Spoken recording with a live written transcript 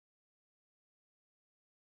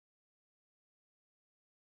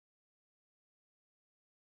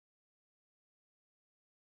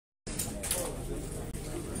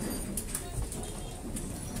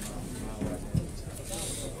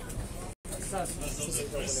The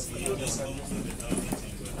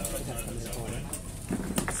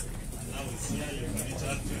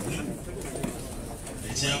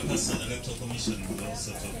chairperson of the Electoral Commission will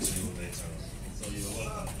also talk to you later on. So you're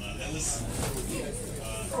welcome. Let us do it.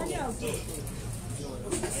 Okay.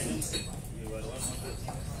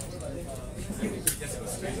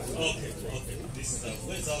 This is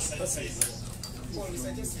where's our sanitizer?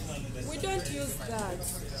 We don't use that.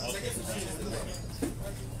 Okay.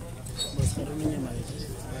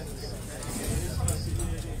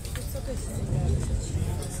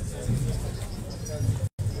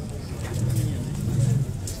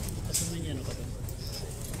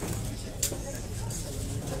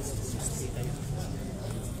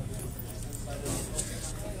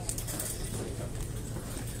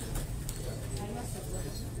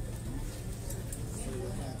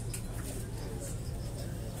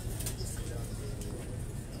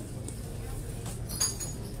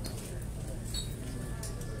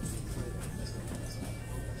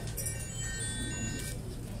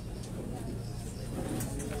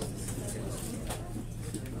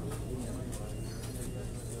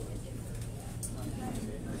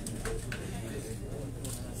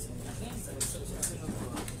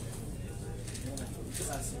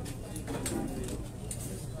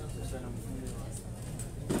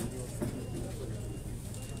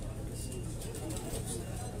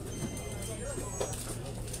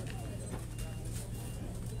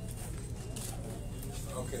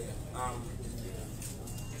 Okay.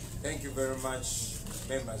 Thank you very much,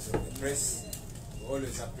 members of the press. We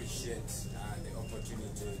always appreciate the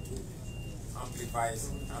opportunity to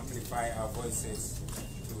amplify our voices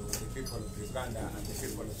to the people of Uganda and the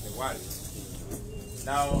people of the world.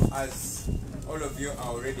 Now, as all of you are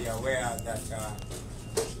already aware that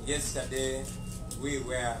yesterday we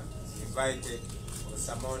were invited or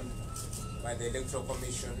summoned by the Electoral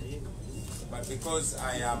Commission, but because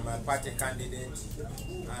I am a party candidate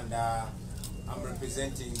and I'm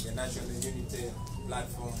representing the National Unity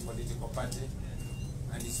Platform political party,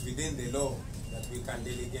 and it's within the law that we can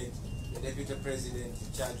delegate the Deputy President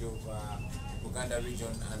in charge of Uganda region,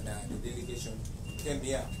 and the delegation came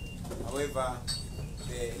here. However,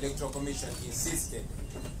 the Electoral Commission insisted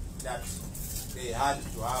that they had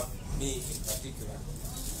to have me in particular.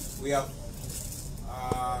 We have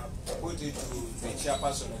put it to the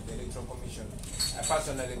chairperson of the Electoral Commission. I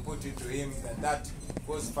personally put it to him that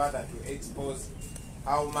goes further to expose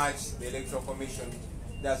how much the Electoral Commission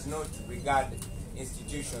does not regard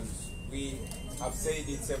institutions. We have said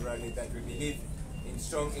it severally that we believe in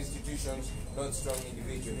strong institutions, not strong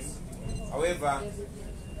individuals. However,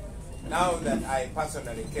 now that I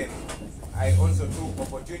personally came, I also took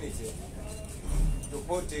opportunity to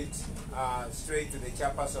put it straight to the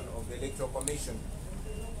chairperson of the Electoral Commission.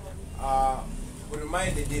 We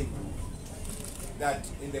reminded him that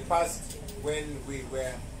in the past, when we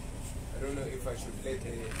were, I don't know if I should let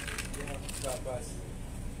the car pass.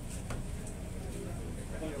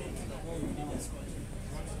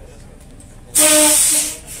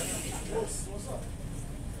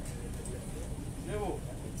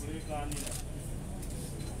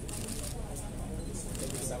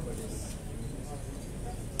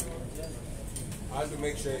 I have to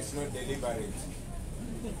make sure it's not deliberate.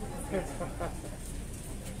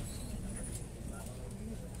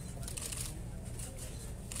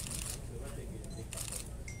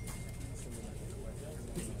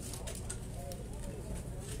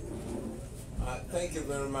 Thank you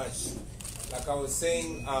very much. Like I was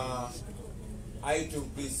saying, I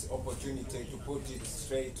took this opportunity to put it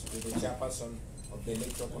straight to the chairperson of the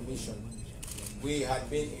Electoral Commission. We had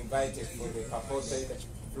been invited for the purported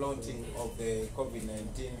flaunting of the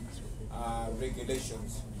COVID-19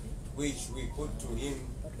 regulations, which we put to him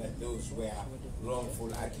that those were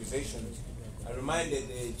wrongful accusations. I reminded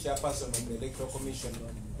the chairperson of the Electoral Commission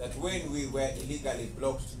that when we were illegally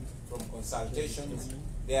blocked from consultations,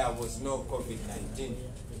 there was no COVID-19.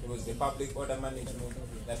 It was the public order management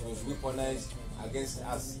that was weaponized against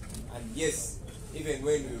us. And yes, even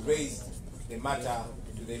when we raised the matter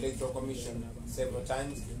to the Electoral Commission several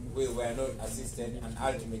times, we were not assisted, and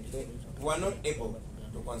ultimately we were not able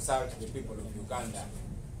to consult the people of Uganda.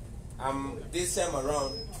 This time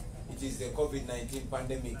around, it is the COVID-19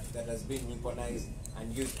 pandemic that has been weaponized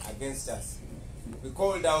and used against us. We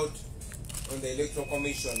called out on the Electoral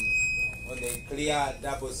Commission on the clear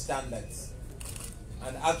double standards.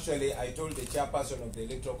 And actually, I told the chairperson of the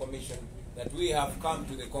Electoral Commission that we have come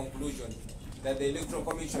to the conclusion that the Electoral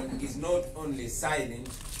Commission is not only silent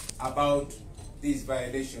about these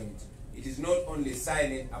violations, it is not only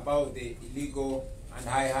silent about the illegal and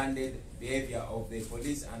high-handed behavior of the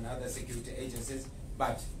police and other security agencies,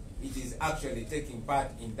 but it is actually taking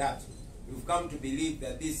part in that. We've come to believe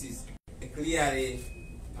that this is a clearly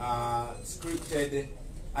scripted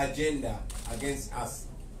agenda against us,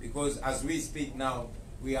 because as we speak now,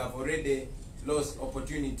 we have already lost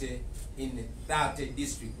opportunity in 30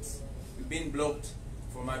 districts. We've been blocked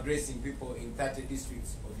from addressing people in 30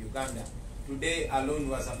 districts of Uganda. Today alone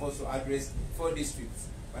we are supposed to address 4 districts,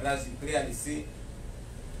 but as you clearly see,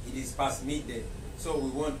 it is past midday, so we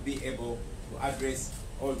won't be able to address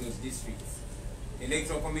all those districts. The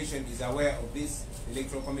Electoral Commission is aware of this. The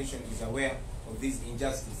Electoral Commission is aware of these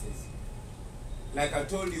injustices. Like I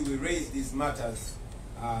told you, we raised these matters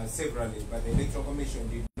severally, but the Electoral Commission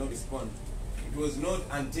did not respond. It was not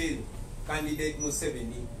until candidate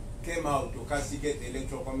Museveni came out to castigate the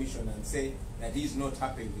Electoral Commission and say that he is not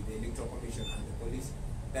happy with the Electoral Commission and the police,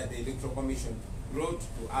 that the Electoral Commission wrote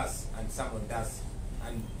to us and summoned us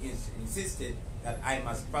and insisted that I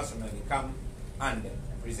must personally come and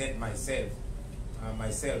present myself.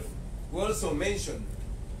 We also mentioned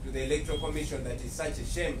to the Electoral Commission that it's such a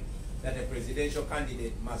shame that a presidential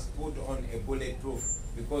candidate must put on a bulletproof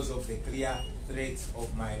because of the clear threats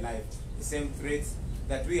of my life. The same threats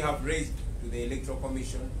that we have raised to the Electoral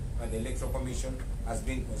Commission, but the Electoral Commission has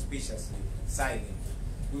been conspicuously silent.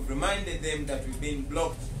 We've reminded them that we've been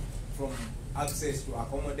blocked from access to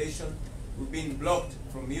accommodation. We've been blocked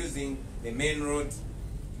from using the main roads.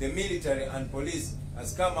 The military and police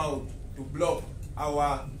has come out to block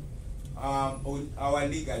our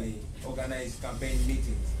legally organized campaign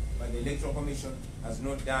meetings, but the Electoral Commission has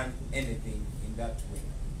not done anything in that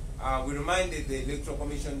way. We reminded the Electoral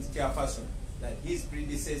Commission's chairperson that his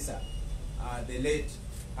predecessor, the late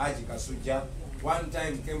Haji Kasuja, one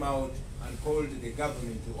time came out and called the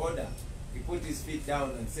government to order. He put his feet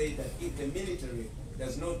down and said that if the military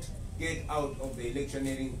does not get out of the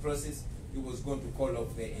electioneering process, he was going to call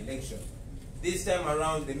off the election. This time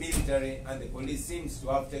around, the military and the police seems to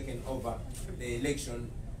have taken over the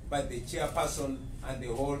election, but the chairperson and the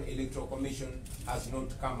whole Electoral Commission has not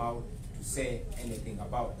come out to say anything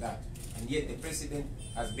about that. And yet the president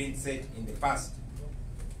has been said in the past.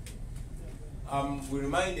 We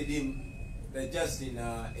reminded him that just in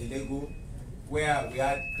Elegu, where we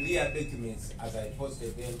had clear documents, as I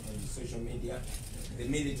posted them on social media, the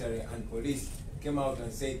military and police came out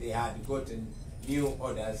and said they had gotten new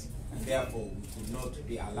orders, and therefore we could not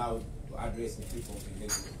be allowed to address the people of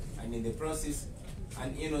Elegu. And in the process,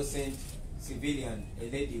 an innocent civilian, a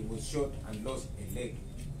lady, was shot and lost a leg.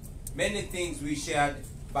 Many things we shared,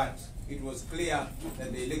 but it was clear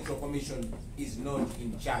that the Electoral Commission is not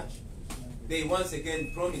in charge. They once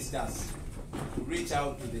again promised us to reach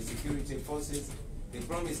out to the security forces. They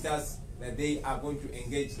promised us that they are going to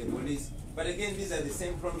engage the police. But again, these are the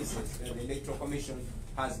same promises that the Electoral Commission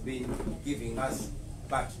has been giving us,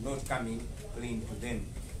 but not coming clean to them.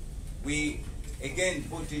 We again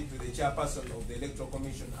put it to the chairperson of the Electoral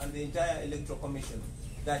Commission and the entire Electoral Commission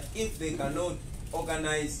that if they cannot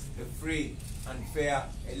organize a free and fair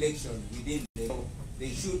election within the law, they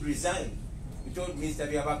should resign. We told Mr.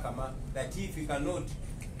 Byabakama that if he cannot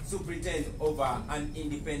superintend over an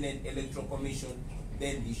independent Electoral Commission,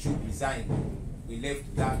 then he should resign. We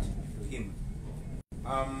left that to him.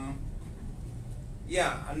 And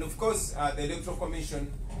of course, the Electoral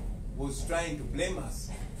Commission was trying to blame us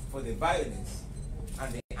for the violence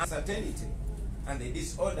and the uncertainty and the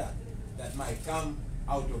disorder that might come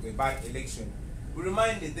out of a bad election. We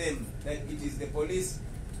reminded them that it is the police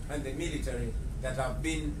and the military that have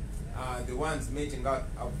been the ones meting out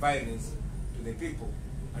of violence to the people.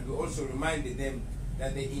 And we also reminded them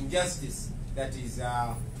that the injustice that is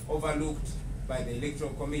overlooked by the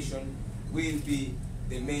Electoral Commission will be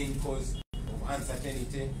the main cause of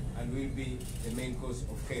uncertainty and will be the main cause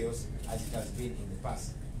of chaos as it has been in the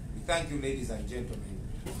past. We thank you, ladies and gentlemen.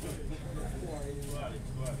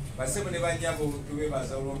 Basebo ne banyabo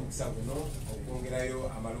tubebaza olw'omukisa guno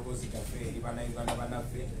okwongerayo amaloboozi gaffe eri bannayuganda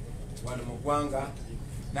bannaffe wano mu ggwanga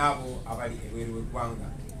n'abo abali ebweru w'eggwanga.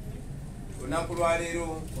 Olunaku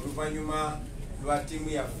lwaleero oluvannyuma lwa ttiimu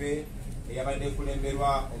yaffe eyabadde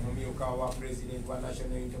ekulemberwa omumyuka wa President wa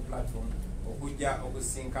National Unity Platform okujja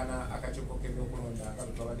okusinkana akakiiko k'ebyokulonda nga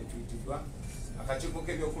bwe twabadde tuyitiddwa. Akakiiko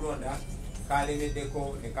k'ebyokulonda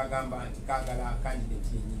kalemeddeko ne kagamba nti kaagala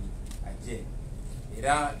kandidate yennyini ajje.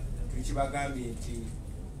 Era tukibagambye nti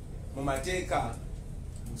mu mateeka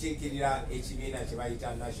nkiikirira ekibiina kye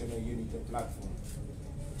bayita National Unity Platform.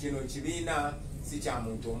 Kino kibiina si kya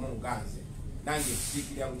muntu omu nga nze, nange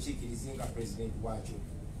kikiikirira mukiikirizi nga president wakyo.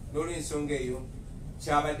 N'olw'ensonga eyo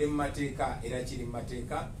kyabadde mu mateeka era kiri mu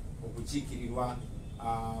mateeka okukiikirirwa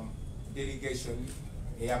delegation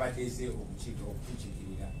eyabadde eze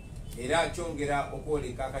okukiikirira. era kyongera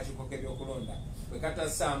okwoleka akakiiko k'ebyokulonda bwe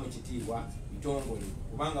katassaamu kitiibwa bitongole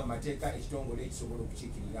kubanga mu mateeka ekitongole kisobola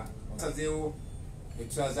okukiikirira. Tusazeewo ne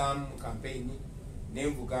tusazaamu kampeyini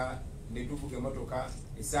n'envuga ne tuvuga emmotoka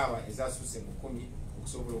essaawa ezasusse mu 10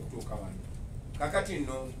 okusobola okutuuka wano. Kakati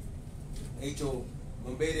nno ekyo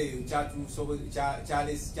mu mbeera eyo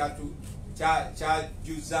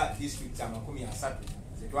kyajuza disitulikiti 30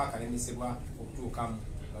 zetwakalemesebwa okutuukamu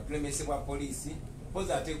nga tulemesebwa poliisi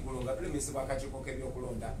poza ate eggulo nga tulemesebwa akakiiko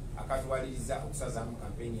k'ebyokulonda akatwaliriza okusazaamu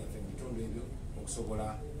kampeyini yaffe mu bitundu ebyo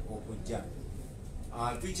okusobola okujja.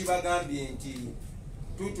 Tukibagambye nti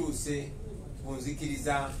tutuuse ku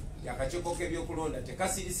nzikiriza y'akakiiko k'ebyokulonda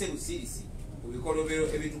tekasirise busirisi ku bikolobero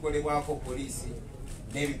ebitukolebwako poliisi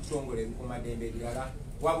n'ebitongole ebikuumaddembe ebirala,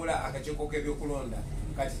 wabula akakiiko k'ebyokulonda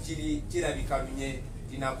kati kirabika lunye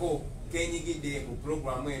tinako kenyigidde mu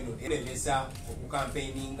puroguramu eno eremesa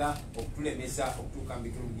okukampeininga okutulemesa okutuuka mu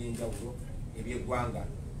bitundu by'enjawulo eby'eggwanga.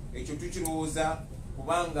 Ekyo tukirowooza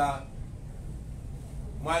kubanga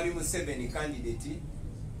Mwami Museveni candidate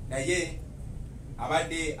naye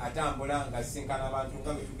abadde atambula nga asinkana abantu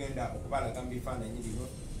nga bwe tugenda okubalaga mu bifaananyi bino,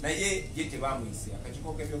 naye ye tebamuyise.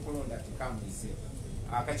 Akakiiko k'ebyokulonda tekamuyise.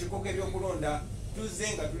 Akakiiko k'ebyokulonda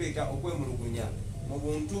tuzze nga tuleeta okwemulugunya mu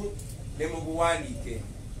buntu ne mu buwandiike.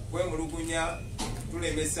 Kwemulugunya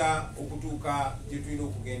tulemesa okutuuka gye tulina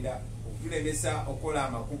okugenda, okutulemesa okukola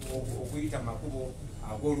amakubo, okuyita makubo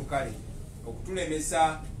ag'olukale,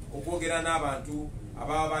 okutulemesa okwogera n'abantu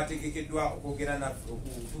ababa bategekeddwa okwogera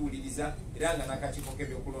okutuwuliriza era nga n'akakiiko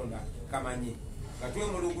k'ebyokulonda kamanyi. Nga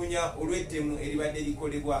twemulugunya olw'ettemu eribadde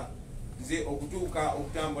likolebwa, nze okutuuka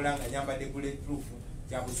okutambula nga nyambadde bulletproof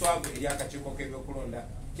kya buswavu eri akakiiko k'ebyokulonda,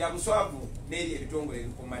 kya buswavu n'eri ebitongole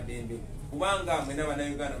ebikuumaddembe, kubanga mwena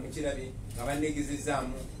bannayuganda mukirabye nga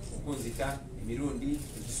bannegezezzaamu okunzita emirundi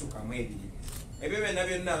egisukamu 2. Ebyo byonna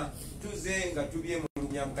byonna tuzze nga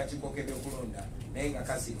tubyemulugunya mu kakiiko k'ebyokulonda naye nga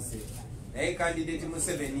kasirise. Naye kandidate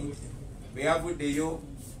Museveni bwe yavuddeyo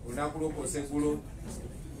olunaku lw'okwosa eggulo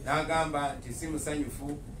n'agamba nti si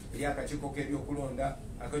musanyufu eri akakiiko k'ebyokulonda.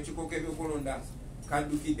 Akakiiko k'ebyokulonda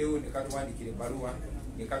kaddukiddewo ne katuwandikira ebbaluwa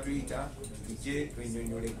ne katuyita tujje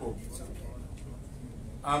twenyonyoleko.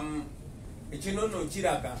 Ekino nno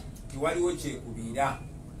kiraga nti waliwo kyekubiira,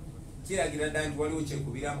 kiragira ddala nti waliwo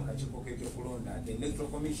kyekubiira mu kakiiko k'ebyokulonda. The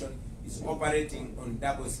Electoral Commission is operating on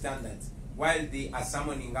double standards while they are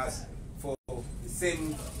summoning us for the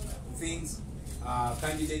same things.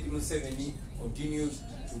 Candidate Museveni continues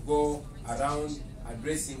to go around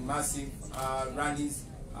addressing massive rallies,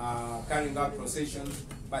 carrying out processions,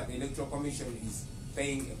 but the Electoral Commission is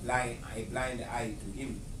paying a blind eye to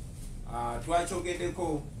him.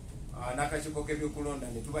 Twakyogeddeko n'akakiiko k'ebyokulonda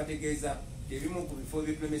ne tubategeeza ebimu ku bifo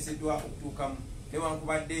ebitulemeseddwa okutuukamu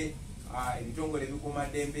newankubadde ebitongole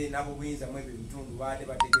ebikuumaddembe n'abo buyinza mu ebyo bitundu baadde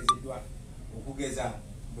bategeezeddwa okugeza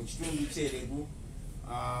mu kitundu ky'Eregu.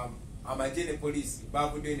 Amagye ne poliisi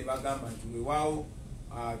baavuddeyo ne bagamba nti weewaawo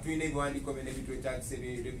tulina ebiwandiiko byo nebitwetagisa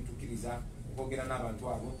ebitukkiriza okwogera n'abantu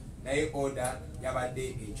abo, naye order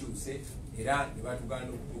yabadde ekyuse era ne batuganda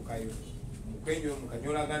okutuukayo. Mu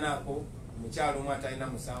kanyolaganaako omukyalo omu atalina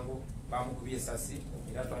musango bamukubye essasi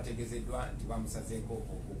era twategezeddwa nti bamusazeeko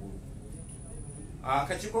okugulu.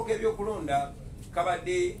 Akakiiko k'ebyokulonda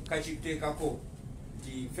kabadde kakiteekako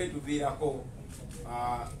nti ffe tuviirako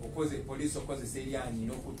poliisi okozesa eryanyi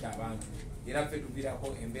n'okutta abantu, era ffe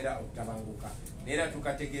tuviirako embeera okutabanguka. Neera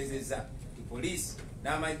tukategeezezza nti poliisi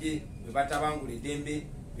n'amagye bwe batabangula eddembe,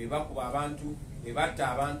 bwe bakuba abantu, bwe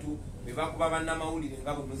batta abantu, bwe bakuba bannamawulire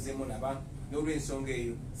nga bwe muzze mulaba, n'olw'ensonga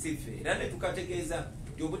eyo si ffe. Era ne tukategeeza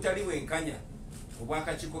nti obutali bwenkanya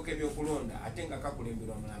obw'akakiiko k'ebyokulonda ate nga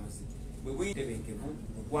kakulemberwa mulamuzi bwe buyitebenkevu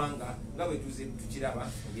mu ggwanga nga bwe tuze tukiraba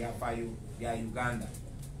mu byafaayo bya Uganda.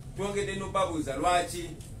 Twongedde n'obabuuza lwaki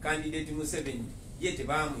candidate Museveni ye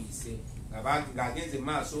tebamuyise ng'agenze mu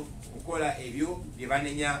maaso okukola ebyo bye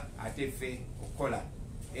banenya ate ffe okukola.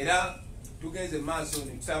 Era tugenze mu maaso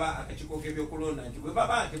ne tusaba akakiiko k'ebyokulonda nti bwe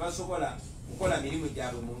baba tebasobola kukola mirimu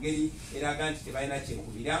gyabwe mu ngeri eraga nti tebalina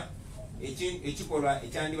kyekubira, ekikolwa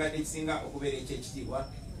ekyandibadde kisinga okubeera ekyekitiibwa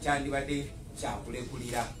kyandibadde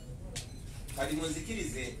kyakulekulira. Kati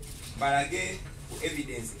munzikirize balage ku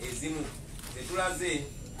evidence ezimu zetulaze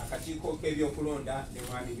akakiiko k'ebyokulonda ne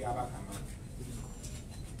Mwami Byabakama.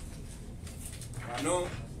 Wano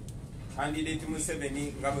candidate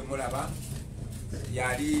Museveni nga bwe mulaba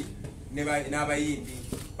yali n'abayimbi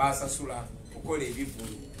basasula okukola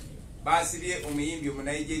ebivulu. Basibye omuyimbi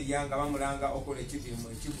Omunigeria nga bamulanga okola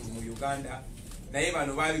ekivulu mu Uganda, naye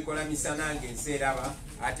bano babikola misana ng'ensi eraba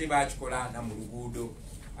ate bakikola na mu luguudo.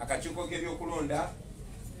 Akakiiko k'ebyokulonda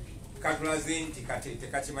katulaze nti kate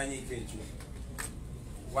tekakimanyiko ekyo.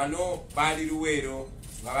 Wano baali Luweero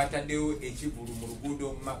nga bataddewo ekivulu mu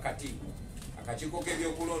luguudo mu Makati. Akakiiko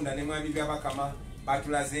k'ebyokulonda ne mwami Byabakama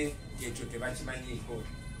batulaze ekyo tebakimanyiiko.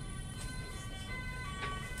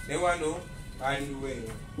 Ne wano baali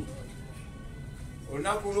Luweero.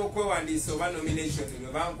 Olunaku lw'okwewandiisa oba nomination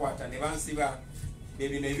lwe bankwata ne bansiba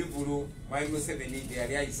bino ebivulu mwami Museveni bye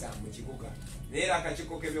yali ayisa mu kibuga. Naye era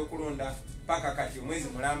akakiiko k'ebyokulonda paka kati omwezi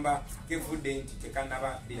mulamba kevudde nti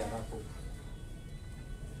tekannaba birabako.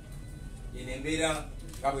 Yene embeera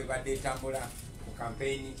nga bwe badde etambula mu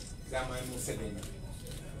kampeyini za mwami Museveni.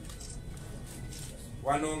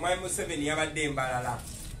 Wano mwami Museveni yabadde embalala,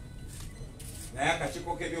 naye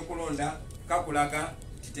akakiiko k'ebyokulonda kakulaga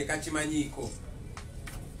nti tekakimanyiiko.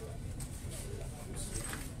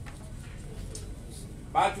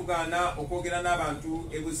 Batugaana okwogera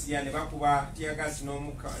n'abantu ebusiya ne bakuba tiyagasi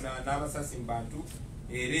n'abasasi mu bantu.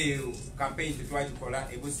 Era eyo kampeyini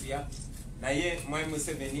tetwagikola ebusiya, naye mwami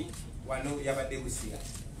Museveni wano yabadde ebusiya.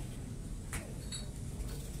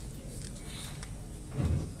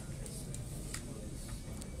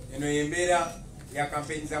 Eno yembeera ya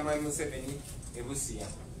kampeyini za mwami Museveni ebusiya.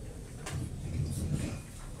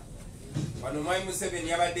 Wano mwami Museveni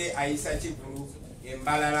yabadde ayisa kivulu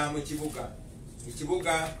embalala mu kibuga.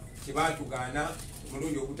 Ekibuga kyebatugaana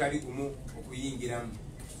omulundi ogutali gumu okuyingiramu.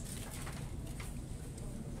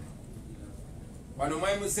 Wano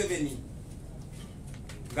mwami Museveni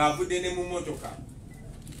ng'avudde ne mu mmotoka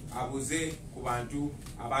abuze ku bantu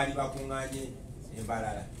abaali bakuŋŋaanye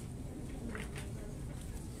embalala.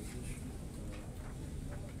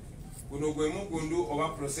 Guno gwe mugundu oba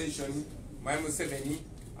procession mwami Museveni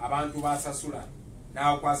abantu basasula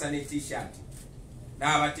n'abakwasa ne t-shirt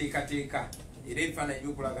n'abateekateeka. Era ebifaananyi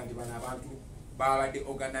bikulaga nti bano abantu babadde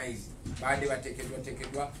organized, babadde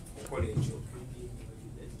bateekeddwa okukola ekyo.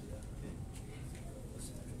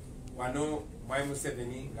 Wano mwami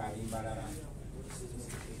Museveni ng'ali mbalala.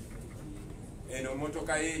 Eno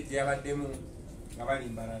mmotoka ye gye yabaddemu nga bali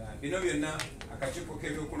mbalala. Bino byonna akakiiko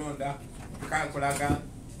k'ebyokulonda kakulaga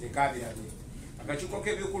tekabirabye. Akakiiko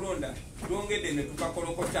k'ebyokulonda twongedde ne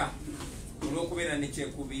tukakolokota olw'okubeera ne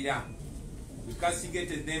kyekubiira. We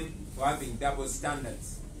castigated them for having double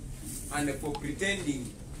standards and for pretending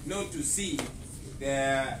not to see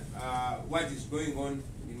what is going on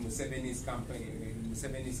in Museveni's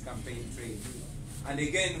campaign trail. And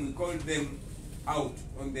again, we called them out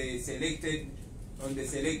on the selective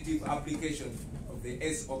application of the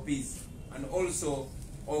SOPs and also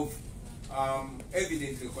of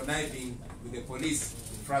evidently conniving with the police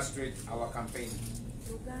to frustrate our campaign.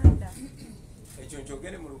 Uganda.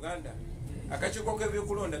 Ekyonkyogere mu Uganda. Akakiiko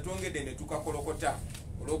k'ebyokulonda twongedde ne tukakolokota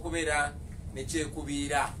olw'okubeera ne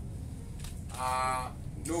kyekubiira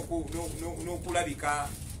n'okulabika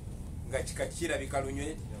nga kirabika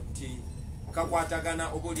lunywe nti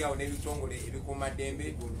kakwatagana oboolyawo n'ebitongole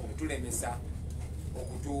ebikuumaddembe okutulemesa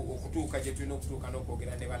okutuuka gye tulina okutuuka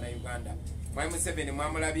n'okwogera ne bannayuganda. Mwami Museveni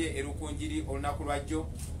mwamulabye e Rukunjiri olunaku lwajjo,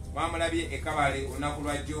 mwamulabye e Kabale olunaku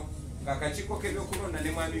lwajjo, ng'akakiiko k'ebyokulonda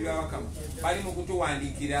ne mwami Byabakama bali mu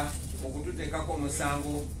kutuwandiikira okututeekako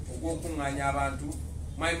omusango ogw'okuŋŋaanya abantu.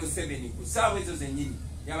 Mwami Museveni ku ssaawa ezo zennyini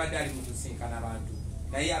yabadde ali mu kusinkana abantu,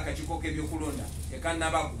 naye akakiiko k'ebyokulonda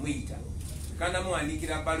tekannaba kumuyita,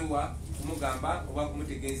 tekannamuwandiikira bbaluwa kumugamba oba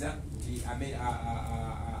kumutegeeza nti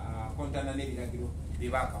kontana n'ebiragiro bye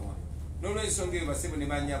baakawa. N'olw'ensonga eyo basebo ne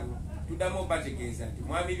bannyabo tuddamu obategeeza nti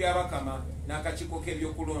mwami Byabakama n'akakiiko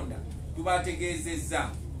k'ebyokulonda tubategeezezza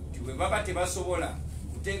nti bwe baba tebasobola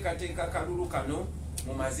kuteekateeka kalulu kano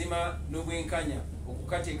mu mazima n'obwenkanya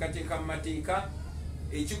okukateekateeka mu mateeka,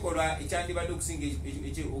 ekikolwa ekyandibadde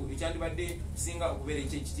kusinga okubeera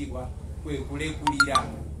ekyekitiibwa kwe kulekulira.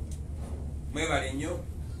 Mwebale nnyo,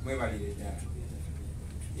 mwebalire ddala.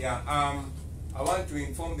 I want to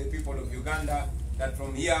inform the people of Uganda that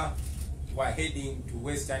from here we are heading to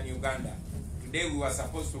Western Uganda. Today we were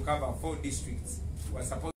supposed to cover 4 districts. We were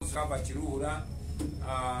supposed to cover Chiruhura,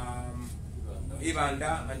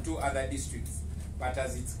 Ibanda, and 2 other districts. But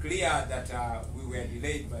as it's clear that we were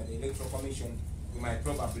delayed by the Electoral Commission, we might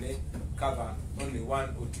probably cover only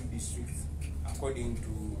 1 or 2 districts according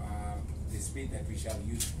to the speed that we shall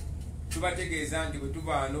use. Tubategeeza nti bwe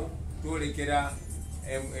tuva wano twolekera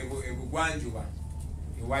ebugwanjuba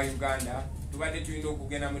ewa Uganda, tubadde tulina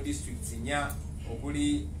okugenda mu districts 4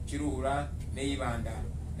 okuli Kiruhura ne Ibanda,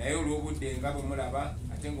 naye olw'obudde nga bwe mulaba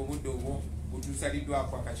ate ng'obudde obwo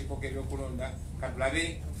butusaliddwako akakiiko k'ebyokulonda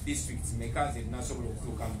katulabe districts meka ze tunasobola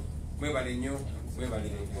okutuukamu. Mwebale nnyo,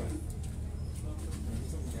 mwebalire ddala.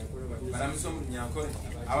 Balamusa omu Nyankole,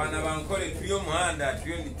 abaana bankole tuli omuhanda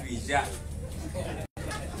tulyo nitwija.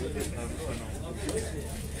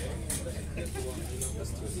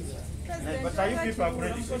 But are you people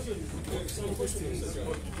accredited?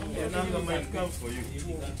 The number might come for you.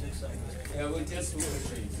 Yeah, we'll just move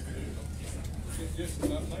it. Yes, my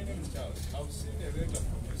name is Charles. I've seen a letter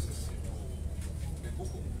from SSC to the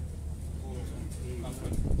Google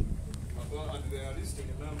company. And they are listing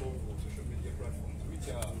a number of social media platforms which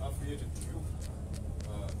are affiliated to you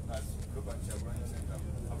as Global Chabrani Center.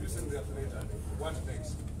 Have you seen their letter? What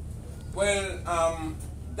next? Well,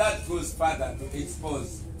 that goes further to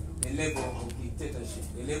expose the level of dictatorship,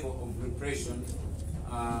 the level of repression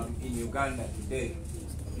in Uganda today.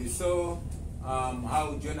 You saw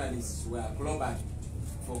how journalists were clobbered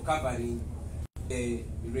for covering the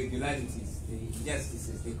irregularities, the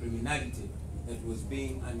injustices, the criminality that was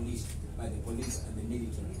being unleashed by the police and the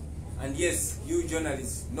military. And yes, you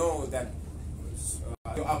journalists know that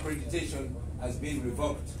your accreditation has been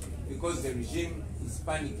revoked because the regime is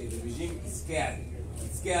panicked, the regime is scared.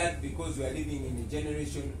 It's scared because we are living in a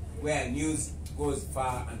generation where news goes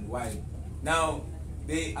far and wide. Now,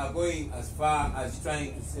 they are going as far as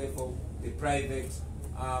trying to stifle the private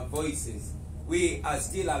voices. We are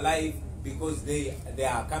still alive because there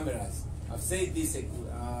are cameras. I've said this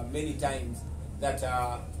many times that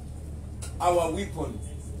our weapon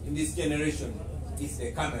in this generation is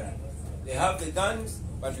the camera. They have the guns,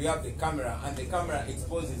 but we have the camera, and the camera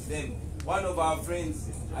exposes them. One of our friends,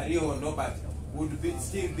 Ariho Nobat, would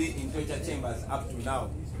still be in torture chambers up to now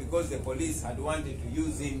because the police had wanted to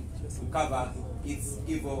use him to cover its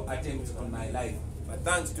evil attempts on my life. But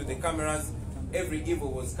thanks to the cameras, every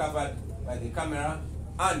evil was covered by the camera,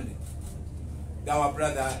 and our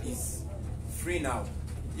brother is free now.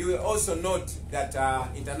 You will also note that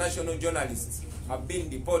international journalists have been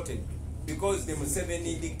deported because the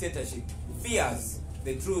Museveni dictatorship fears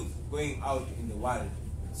the truth going out in the world.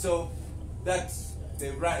 So that's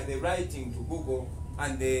the writing to Google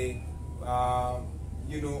and the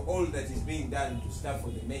all that is being done to stop for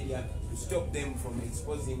the media to stop them from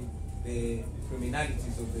exposing the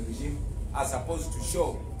criminalities of the regime are supposed to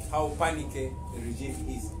show how panicky the regime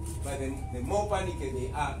is. But the more panicky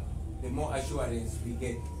they are, the more assurance we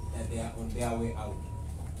get that they are on their way out.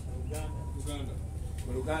 Uganda.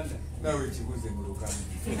 Uganda. No, which was in Uganda.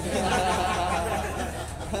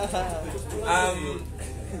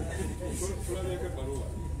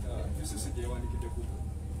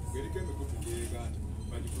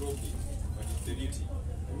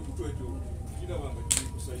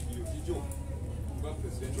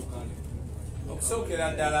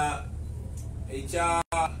 Okusookera ddala ekya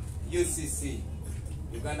UCC,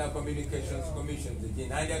 Uganda Communications Commission,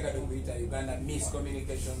 najagala okuyita Uganda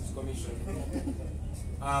Miscommunications Commission,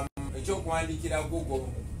 ekyokuwandiikira Google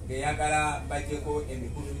ng'eyagala bajjeko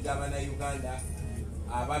emikulu gy'Abannayuganda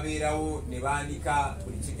ababeerawo ne baandika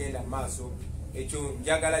buli kigenda mu maaso. Ekyo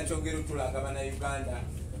njagala kyogera otulaga Abannayuganda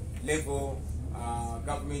level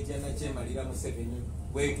gavumenti ya Nakyemalira Museveni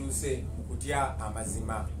bwetuuse mu kutya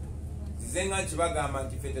amazima. Nze nga kibagamba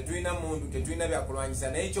nti ffe tetulina mundu, tetulina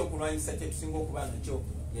byakulwanyisa, naye ekyokulwanyisa kye tusinga okuba nakyo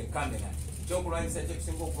ye kamera. Ekyokulwanyisa kye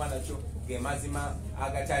tusinga okuba nakyo ge mazima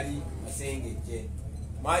agatali masengejje.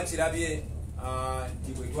 Mwakirabye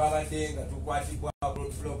nti bwe twabadde nga tukwatibwa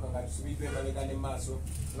roadblock nga tusibiddwa emabega ne maaso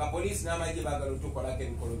nga poliisi n'amagye baagala otukolako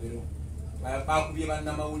ebikolobero. Bakubye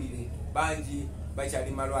bannamawulire bangi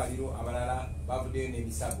bakyali malwaliro, abalala bavuddeyo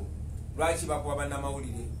n'ebisago. Lwaki bakuba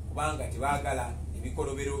bannamawulire? Kubanga tebaagala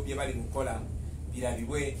ebikolobero bye bali mukola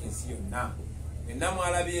birabibwe ensi yonna. Mwenna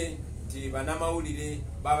mwalabye nti bannamawulire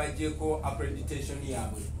babaggyeko accreditation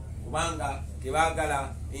yaabwe kubanga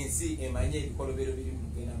tebaagala ensi emanye ebikolobero biri mu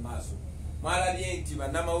kugenda mu maaso. Mwalabye nti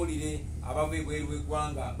bannamawulire abava ebweru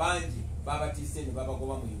w'eggwanga bangi babatiise ne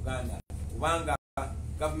babagoba mu Uganda kubanga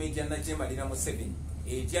gavumenti ya Nakyemalira Museveni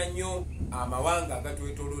etya nnyo amawanga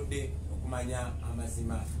agatwetoolodde okumanya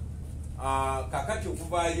amazima. Kakati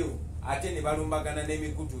okuvaayo ate ne balumbagana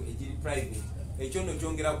n'emikutu egiri private, ekyo nno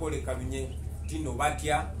kyongera kwoleka lunye nti nno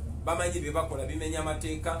batya, bamanyi bye bakola bimenya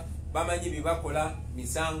amateeka, bamanyi bye bakola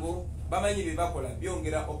misango, bamanyi bye bakola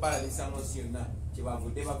byongera obalamisa mu nsi yonna.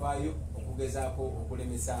 Kyebavudde bavaayo okugezaako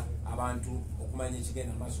okulemesa abantu okumanya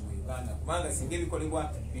ekigenda maaso mu Uganda kubanga singa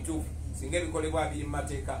ebikolebwa bituufu, singa ebikolebwa biri mu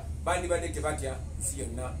mateeka, bandibadde tebatya nsi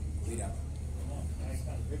yonna kubiraba.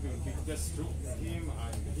 Maybe we could just look at him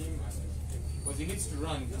and because he needs to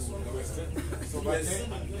run to the western. So yes.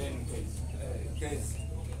 And then case.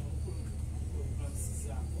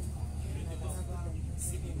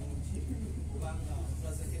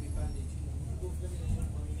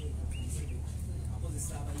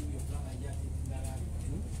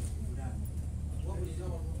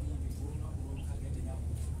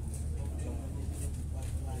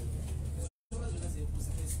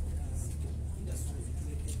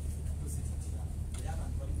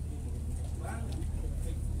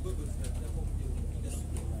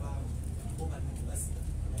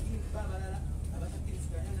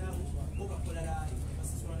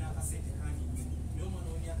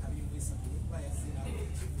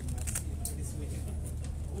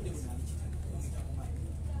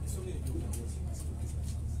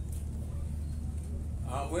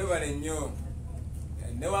 webale nnyo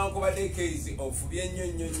newankubadde case ofubye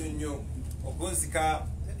nnyo okunzika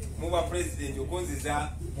muba president okunziza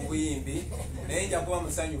mu buyimbi naye nja kuba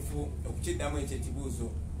musanyufu okukiddamu ekyo ekibuuzo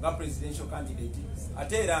nga presidential candidate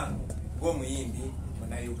ate era ng'omuyimbi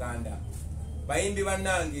munnauganda. Bayimbi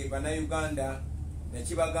bannange bannauganda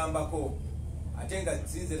nakibagambako ate nga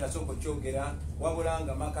sinze tasooka okyogera wabula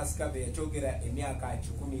nga Marcus Garvey yakyogera emyaka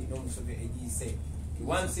 10 egiyise.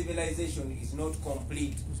 One civilization is not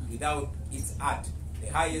complete without its art, the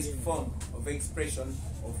highest form of expression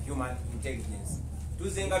of human intelligence.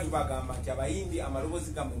 Tuzenga tubagamba nti abayimbi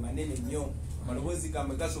amaloboozi gammwe manene nnyo, amaloboozi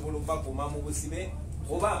gammwe gasobola okubakuuma mu busibe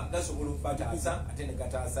oba gasobola okubataasa ate ne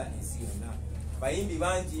gataasa ensi yonna. Bayimbi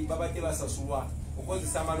bangi babadde basasulwa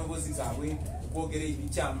okukozesa amaloboozi gaabwe okwogera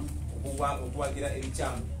ebikyamu, okuwagira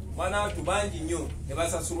ebikyamu. Bantu bangi nnyo ne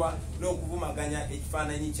basasulwa n'okuvumaganya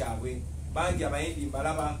ekifaananyi kyabwe. Bangi abayimbi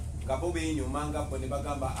mbalaba nga bo beenyuma nga bo ne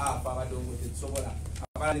bagamba afa abadongo tetusobola.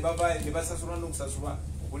 Abalala ne basasulwa n'okusasulwa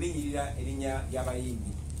okulinnyirira erinnya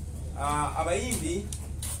ly'abayimbi. Abayimbi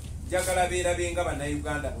njagala beerabenga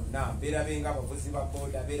bannayuganda bonna, beerabenga abavuzi ba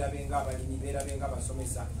booda, beerabenga abalimi, beerabenga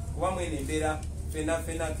abasomesa, kuba mwene embeera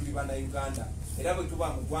ffenna tuli bannayuganda. Era bwe tuba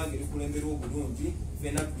mu ggwanga erikulemberwa obulungi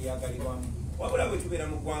ffenna tuyagalibwamu, wabula bwe tubeera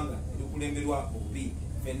mu ggwanga erikulemberwa obubi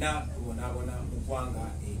ffenna tubonaabona mu ggwanga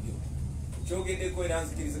eryo. Kyogeddeko era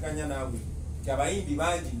nzikiriziganya naawe nti abayimbi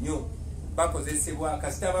bangi nnyo bakozesebwa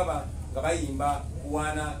kasita baba nga bayimba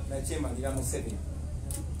kuwaana nakyemalira Museveni,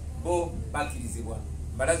 bo bakkirizibwa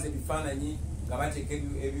balaze ebifaananyi nga bateeka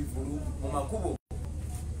ebivulu mu makubo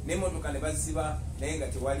n'emmotoka ne bazisiba naye nga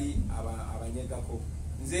tewali abanyegako.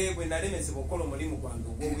 Nze bwe nalemesebwa okukola omulimu gwange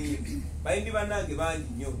ogw'obuyimbi, bayimbi bannange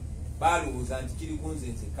bangi nnyo balowooza nti kiri ku nze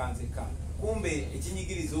nzekka, kumbe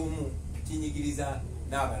ekinyigiriza omu kinyigiriza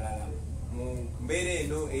n'abalala. Mu mbeera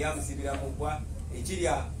eno eyamusibira mu ggwa,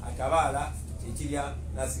 ekirya atabaala kyekirya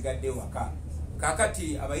n'asigadde waka.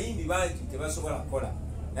 Kaakati abayimbi bangi tebasobola kukola,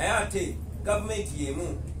 naye ate gavumenti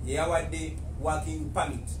y'emu yeyawadde working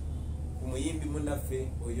permit ku muyimbi munnaffe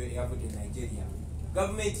oyo eyavudde Nigeria.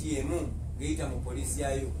 Gavumenti y'emu ng'eyita mu poliisi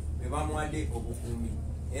yayo be bamuwadde obukuumi.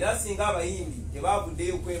 Era singa abayimbi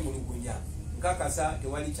tebavuddeyo kwemulugunya, nkakasa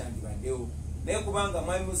tewali kyandibaddewo. Naye kubanga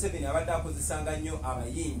Mwami Museveni abadde akozesanga nnyo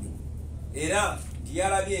abayimbi, era nti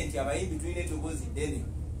yalabye nti abayimbi tulina eddoboozi ddene,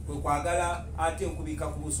 kwe kwagala ate nkubika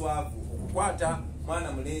ku buswavu okukwata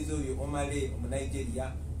mwana mulenzi oyo Omale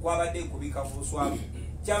Omunigeria kwabadde kubika ku buswavu.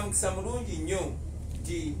 Kya mukisa mulungi nnyo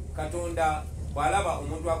nti Katonda bw'alaba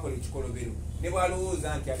omuntu akola ekikolobero ne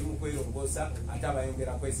bw'alowooza nti ali mu kwerongoosa ate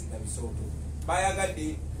abayongera kwesiga bisooto.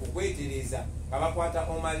 Bayagadde okwetereeza nga bakwata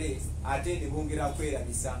Omale ate ne bongera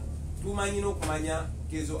kwerabisa. Tumanyi n'okumanya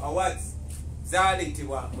nti ezo awards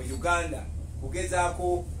zaaleetebwa mu Uganda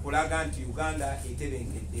kugezaako kulaga nti Uganda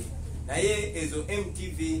etebenkedde, naye ezo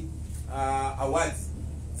MTV awards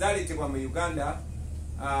zaaleetebwa mu Uganda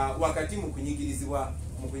wakati mu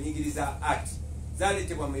kunyigiriza art.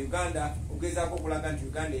 Zaaleetebwa mu Uganda okugezaako okulaga nti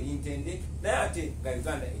Uganda eri ntende, naye ate nga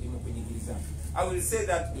Uganda eri mu kunyigiriza. I will say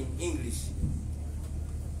that in English.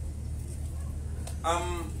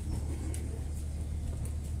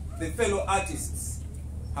 The fellow artists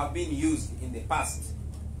have been used in the past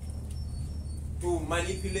to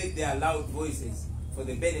manipulate their loud voices for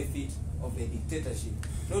the benefit of the dictatorship,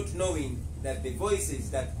 not knowing that the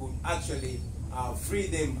voices that could actually free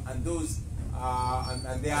them and those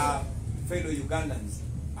and their fellow Ugandans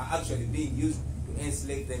are actually being used to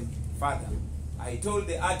enslave them further. I told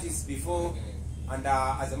the artists before, and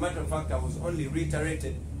as a matter of fact, I was only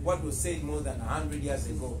reiterated what was said more than 100 years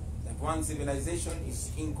ago, that one civilization is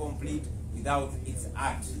incomplete without its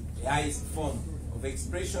art, the highest form of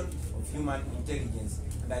expression of human intelligence.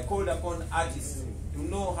 And I called upon artists to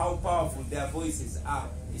know how powerful their voices are,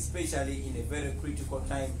 especially in a very critical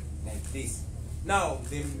time like this. Now,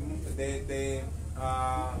 the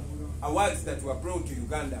awards that were brought to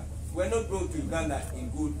Uganda were not brought to Uganda in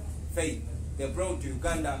good faith. They brought to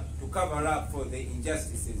Uganda to cover up for the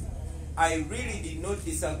injustices. I really did not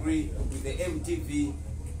disagree with the MTV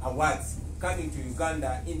awards coming to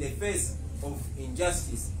Uganda in the face of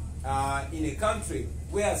injustice in a country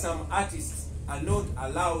where some artists are not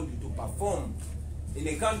allowed to perform, in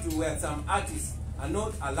a country where some artists are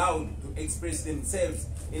not allowed to express themselves,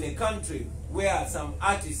 in a country where some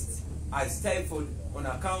artists are stifled on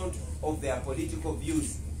account of their political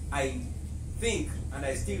views. I think, and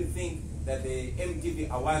I still think, that the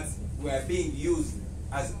MTV awards were being used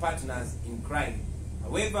as partners in crime.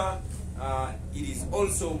 However, it is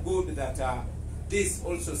also good that this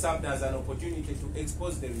also served as an opportunity to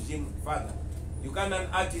expose the regime further.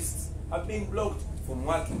 Ugandan artists have been blocked from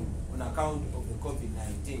working. on account of the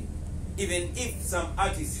COVID-19. Even if some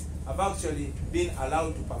artists have actually been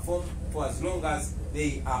allowed to perform for as long as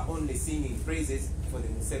they are only singing praises for the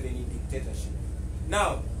Museveni dictatorship.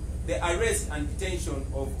 Now, the arrest and detention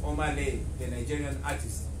of Omulamuzi, the Nigerian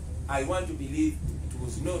artist, I want to believe it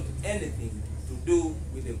was not anything to do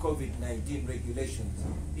with the COVID-19 regulations.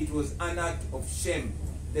 It was an act of shame.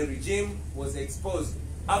 The regime was exposed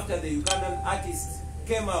after the Ugandan artists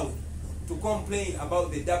came out to complain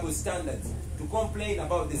about the double standards, to complain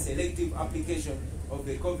about the selective application of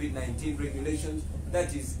the COVID-19 regulations.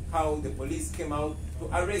 That is how the police came out to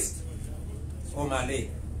arrest Omulamuzi.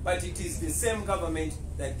 But it is the same government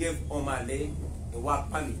that gave Omulamuzi a work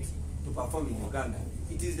permit to perform in Uganda.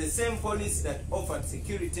 It is the same police that offered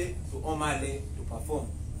security to Omulamuzi to perform.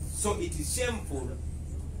 So it is shameful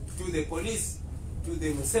to the police, to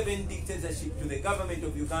the Museveni dictatorship, to the government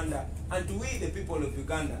of Uganda, and to we, the people of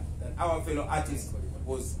Uganda, that our fellow artist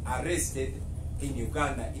was arrested in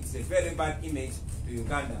Uganda. It's a very bad image to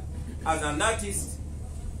Uganda. As an artist,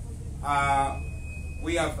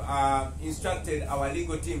 we have instructed our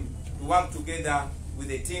legal team to work together with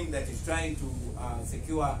a team that is trying to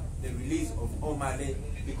secure the release of Omulamuzi,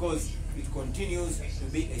 because it continues to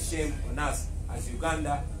be a shame on us as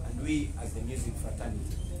Uganda and we as the music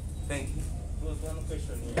fraternity. Thank you. One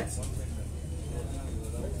question, yes. One question.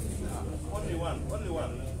 Only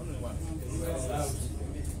one.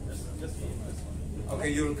 Just Okay,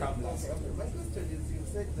 you'll come last. My question is, you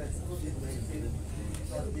said that COVID-19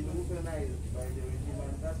 has been organized by the regime,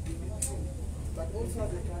 and that is true. But also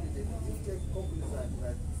as a candidate, you take cognizance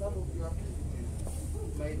that some of your activities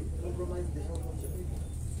might compromise the health of the people.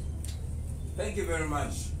 Thank you very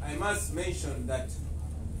much. I must mention that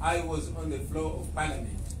I was on the floor of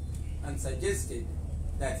Parliament and suggested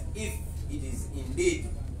that if it is indeed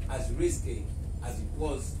as risky as it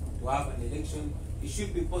was to have an election, it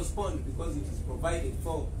should be postponed because it is provided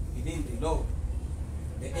for within the law.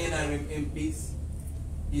 The NRM MPs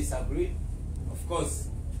disagreed, of course,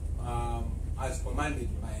 as commanded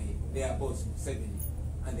by their boss, Museveni,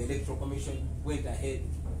 and the Electoral Commission went ahead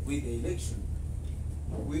with the election.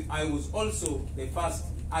 I was also the first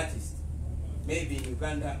artist, maybe in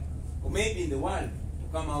Uganda, or maybe in the world, to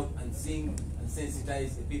come out and sing and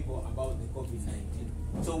sensitize the people about the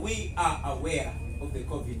COVID-19. So we are aware of the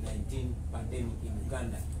COVID-19 pandemic in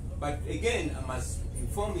Uganda. But again, I must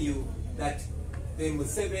inform you that the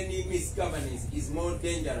Museveni misgovernance is more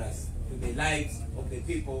dangerous to the lives of the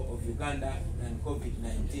people of Uganda than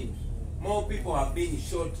COVID-19. More people have been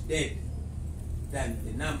shot dead than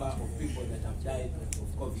the number of people that have died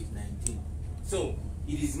of COVID-19. So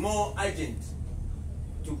it is more urgent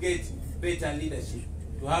to get better leadership,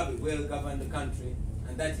 to have a well-governed country,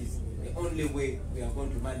 and that is the only way we are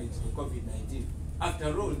going to manage the COVID-19.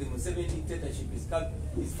 After all, the Museveni dictatorship is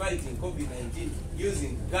fighting COVID-19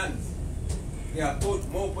 using guns. They have bought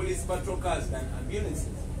more police patrol cars than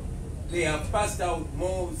ambulances. They have passed out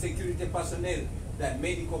more security personnel than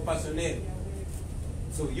medical personnel.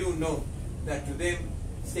 So you know that to them,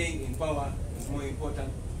 staying in power is more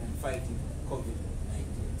important than fighting COVID-19.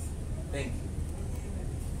 Thank you.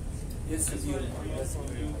 Yes, you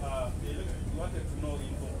wanted to know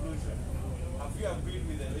in conclusion, have you agreed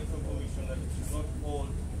with the Electoral Commission that it is not all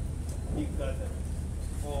big gathering,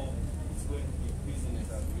 or it's going to be business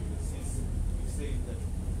as usual, since you say that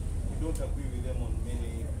you don't agree with them on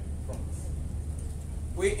many fronts?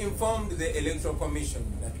 We informed the Electoral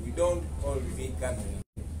Commission that we don't all big gathering.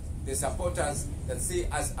 The supporters that see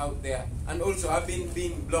us out there and also have been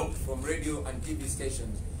being blocked from radio and TV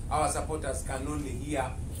stations, our supporters can only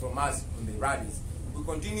hear from us on the rallies. We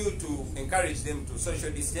continue to encourage them to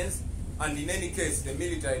social distance, and in any case, the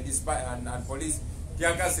military and police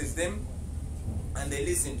tear gases them, and they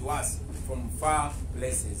listen to us from far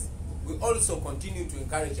places. We also continue to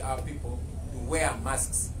encourage our people to wear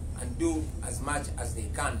masks and do as much as they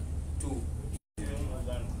can to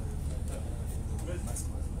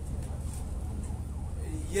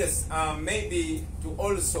yes, maybe to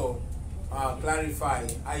also clarify,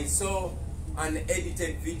 I saw an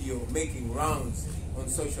edited video making rounds on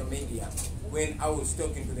social media when I was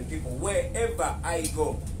talking to the people. Wherever I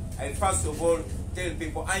go, I first of all tell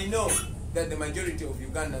people, I know that the majority of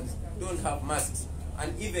Ugandans don't have masks,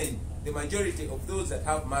 and even the majority of those that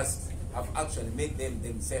have masks have actually made them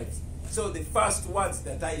themselves. So the first words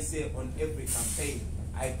that I say on every campaign,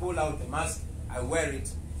 I pull out the mask, I wear it,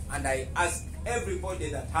 and I ask everybody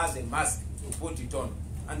that has a mask to put it on.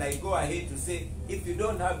 And I go ahead to say, if you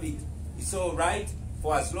don't have it, it's all right,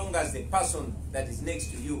 for as long as the person that is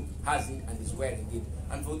next to you has it and is wearing it.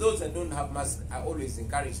 And for those that don't have masks, I always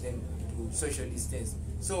encourage them to social distance.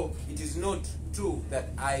 So it is not true that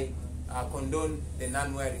I condone the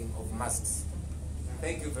non-wearing of masks.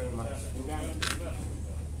 Thank you very much.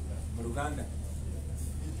 Uganda.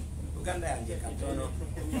 Uganda yange katono.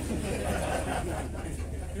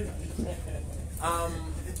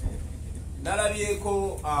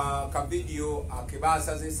 Nalabyeko ka video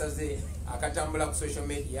kebasaze akatambula ku social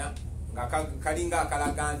media nga kalinga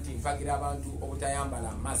akalaga nti nfagira abantu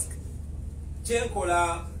obutayambala mask.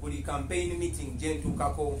 Kyenkola buli campaign meeting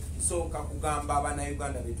gyentuukako nsooka kugamba abana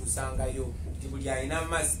Uganda betusangayo nti buli alina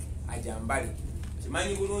mask ajambale.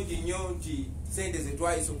 Kimanyi bulungi nnyo nti sente ze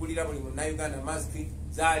twayisukulira buli munnauganda mask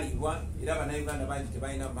zaalibwa era bannayuganda bangi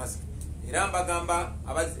tebalina mask. Era mbagamba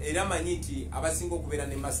era manyi nti abasinga okubeera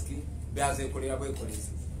ne mask byazeekolera bwekolezi.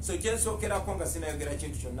 So kyensookerako nga sinayogera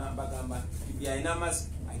kintu kyonna mbagamba buli alina mask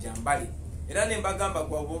ajambale. Era ne mbagamba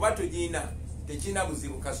gwa bw'oba togirina tekina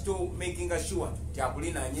buzibu kasito making sure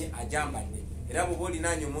kyakulinanye ajambadde. Era bw'oba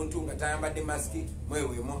olinaanye omuntu nga tayambadde mask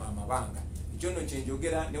mweweemu amabanga. Jono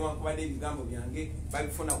kyenjogera newankubadde ebigambo byange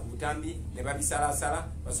babifuna ku butambi ne babisalasala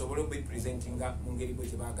basobole okubipresentinga mu ngeri bwe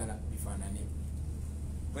kyebaagala bifaanane.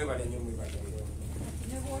 Mwebale nnyo mwebale.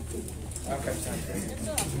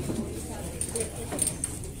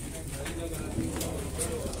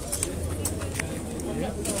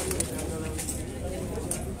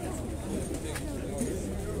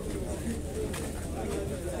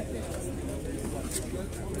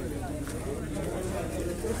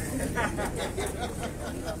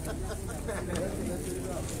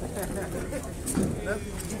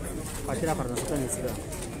 Pakira para nosotros en ciudad.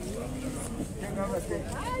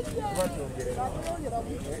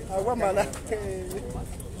 Agua mala.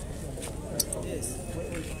 Yes.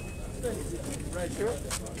 Right here.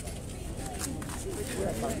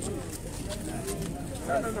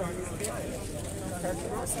 No.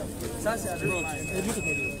 Sasha, no, this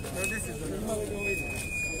is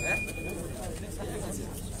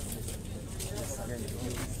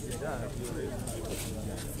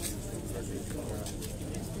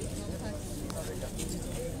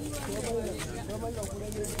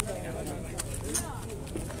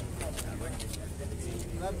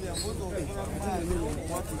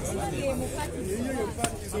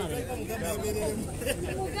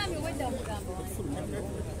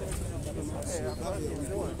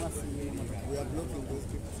We are blocking those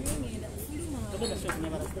people. We are going to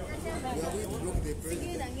block the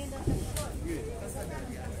president.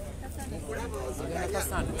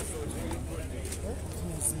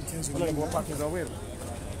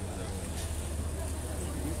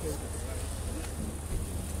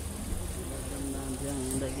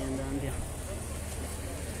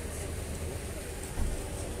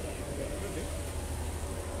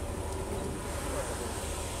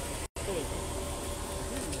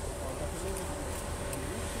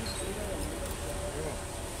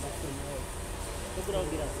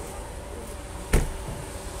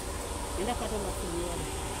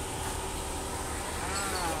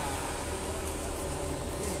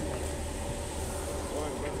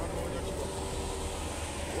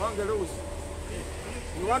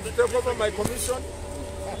 You want to take over my commission?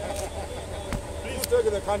 Please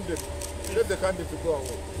take the candidate. Let the candidate to go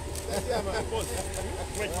away.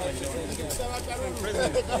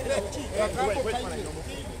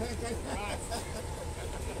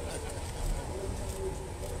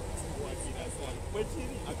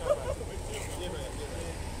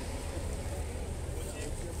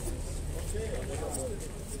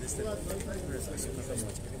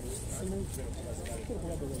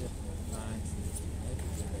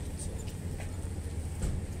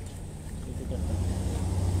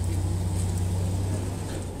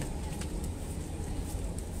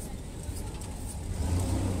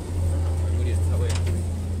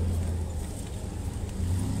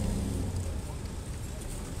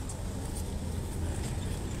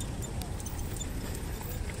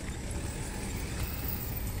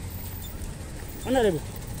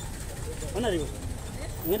 Honorable.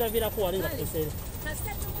 Ngenda vira ko walinga kusere.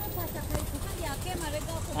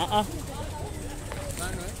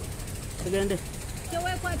 Tugende.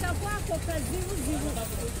 Kewe kwata kwako kazibu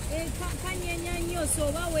kanyenya nnyo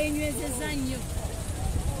soba wenywezeza nnyo.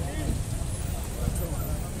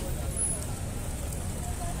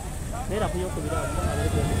 Era kuyokubira abali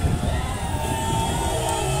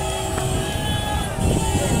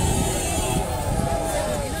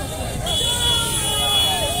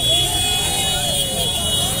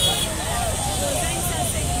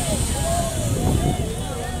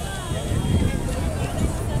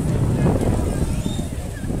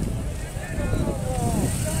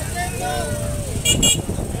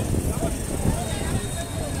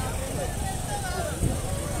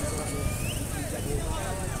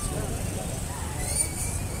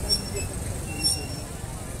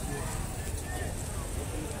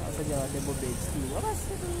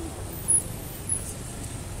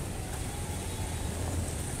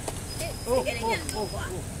Honorable,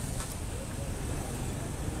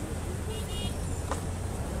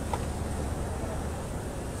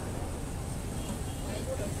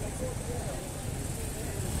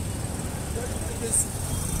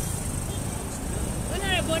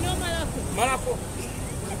 no Malako. Malako.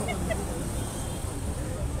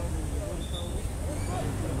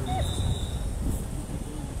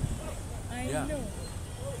 I know.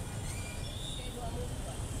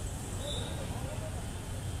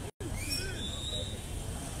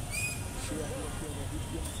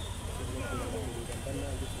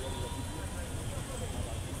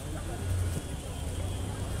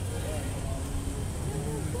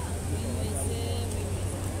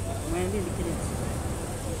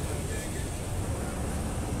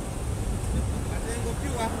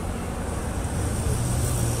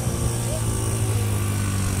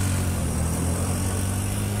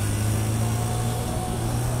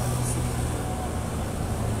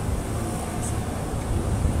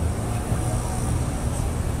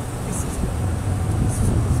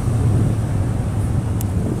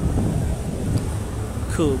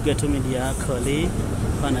 Geto media kole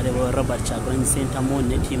Honorable Robert Kyagulanyi Ssentamu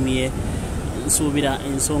ne tiimu ye nsuubira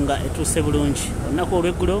ensonga etuuse bulungi olunaku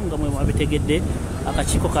olw'eggulo nga mwe mwabitegedde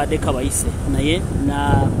akakiiko kadde kabayise naye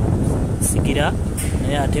nasigira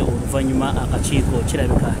naye ate oluvannyuma akakiiko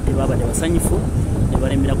kirabika tebabadde basanyufu ne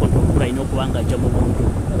balemerako nti alina okuba nga ajja mu buntu.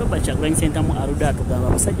 Robert Kyagulanyi Ssentamu aludde atugamba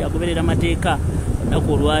omusajja agoberera amateeka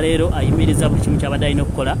olunaku olwaleero ayimiriza buli kimu kyabadde alina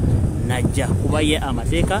okukola najja kuba ye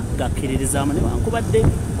amateeka gakkiririzaamu newankubadde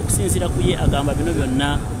okusinziira ku ye agamba bino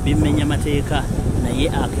byonna bimenya mateeka naye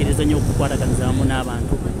akkiriza nnyo okukwataganizaamu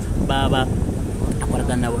n'abantu baba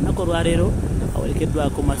akwatagana nabo. Olunaku olwaleero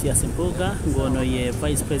awerekeddwako Mathias Mpuuga ng'ono ye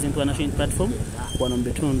Vice President wa National Platform wano mu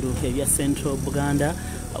bitundu ebya Central Buganda.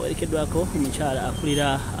 Awerekeddwako omukyala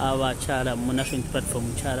akulira abakyala mu National Platform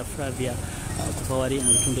mukyala Flavia kuva wali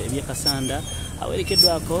mu bitundu eby'e Kasanda.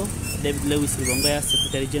 Awerekeddwako David Lewis Lubongaya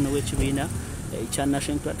Secretary General w'ekibiina ekya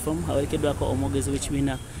National Platform. Awerekeddwako omwogezi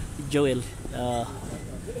w'ekibiina Joel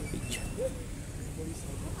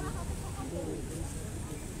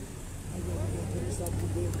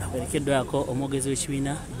awerekeddwako omwogezi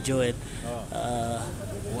w'ekibiina Joel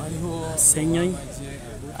Senyonyi.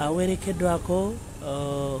 Awerekeddwako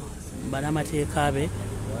banamateeka be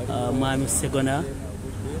Mwami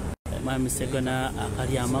Segona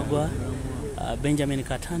akali amagwa Benjamin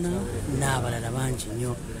Katana n'abalala bangi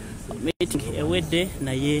nnyo. Meeting ewedde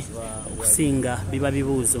naye okusinga biba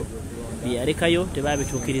bibuuzo byeyalekayo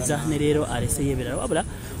tebabituukiriza ne leero aleseyo ebirala wabula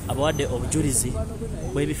abawadde obujulizi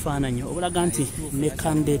bw'ebifaananyi obulaga nti ne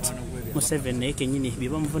candidate Museveni naye kennyini bye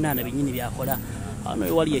bamuvunaana byennyini byakola. Wano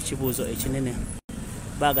wewali ekibuuzo ekinene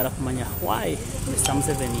baagala kumanya why Mr.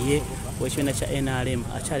 Museveni ye w'ekibiina kya NRM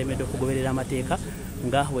akyalemedde okugoberera amateeka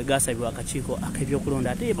nga we gaasabibwa akakiiko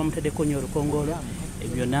ak'ebyokulonda ate ye bamuteddeko nnyo olukongoolo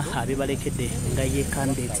byonna abibalekedde nga ye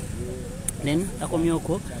candidate. Nen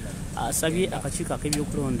akomyeko asabye akakiiko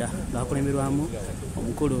ak'ebyokulonda ng'akulemberwamu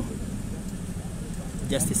omukulu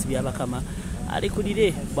Justice Byabakama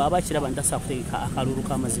alikulire bw'aba kiraba ntasa kutegeka akalulu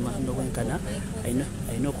k'amazima n'obwenkana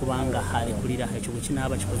alina okuba nga alikulira ekyo bwe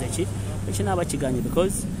kinaaba kikoze ki bwe kinaaba kiganye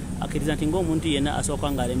because akkiriza nti ng'omuntu yenna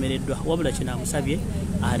asooka nga alemereddwa wabula kinaamusabye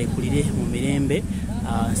alekulire mu mirembe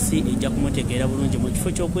si ejja kumutegeera bulungi mu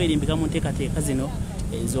kifo ky'okwerimbika mu nteekateeka zino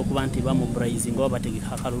ez'okuba nti bamupurayizi nga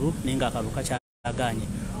babategeka akalulu naye ng'akalulu kakyaganye.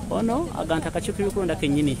 Ono aganta akakiiko k'ebyokulonda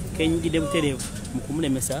kennyini kenyigidde butereevu mu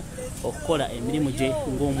kumulemesa okukola emirimu gye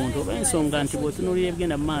ng'omuntu olw'ensonga nti bw'otunuulira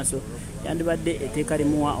ebigenda mu maaso yandibadde etteeka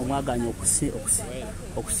limuwa omwaganya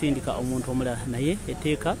okusindika omuntu omulala naye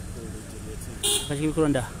etteeka akakiiko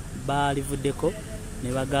k'ebyokulonda baalivuddeko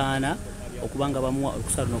ne bagaana okuba nga bamuwa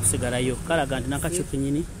okusala n'okusigalayo. Kalaga nti n'akakiiko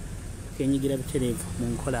kennyini kenyigira butereevu mu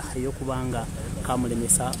nkola ey'okuba nga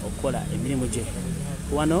kamulemesa okukola emirimu gye.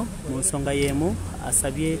 Wano mu nsonga y'emu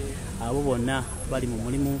asabye abo bonna bali mu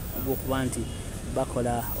mulimu gw'okuba nti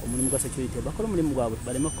bakola omulimu gwa security bakola omulimu gwabwe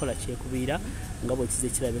baleme okukola kyekubiira nga bwe kize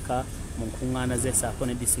kirabika mu nkuŋŋaana z'esaako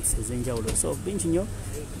ne districts ez'enjawulo. So bingi nnyo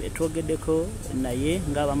betwogeddeko naye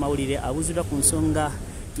ng'abamawulire abuuzibwa ku nsonga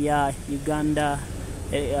ya Uganda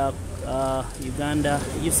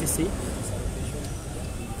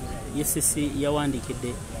UCC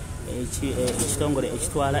yawandiikidde ekitongole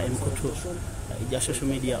ekitwala emikutu egya social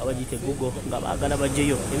media oba giyite Google nga baagala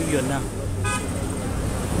bajjeyo ebyo byonna.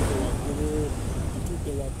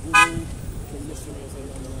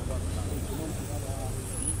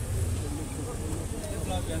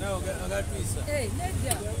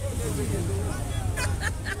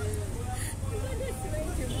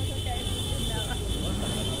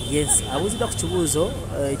 Yes, abuzidwa ku kibuuzo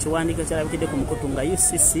ekiwandiiko kyalabikidde ku mukutu nga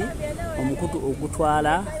UCC omukutu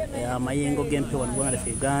ogutwala amayengo g'empewo mu ggwanga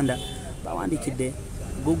lyaffe Uganda bawandikidde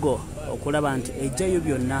Google okulaba nti ejjayo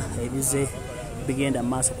byonna ebize bigenda mu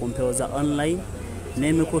maaso ku mpewo za online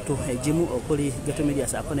n'emikutu egimu okuli Geto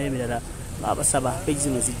Media saako n'ebirala babasaba page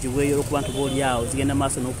zino zijjibweyo olwokuba nti boolyawo zigenda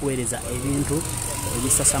maaso n'okuweereza ebintu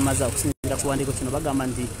ebisasamaza okusinziira ku kiwandiiko kino bagamba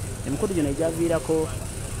nti emikutu gino egyaviirako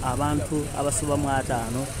abantu abasuba mu 5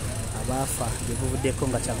 abaafa gyebuvuddeko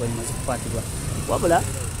nga Kyagulanyi maze kukwatibwa wabula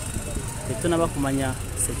tetunaba kumanya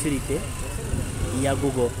security ya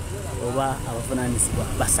Google oba abavunaanyizibwa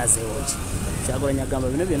basazeewo ki. Kyagulanyi agamba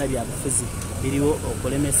bino byonna byabufuzi biriwo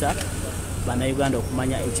okulemesa bannayuganda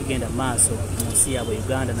okumanya ekigenda mu maaso mu nsi yaabwe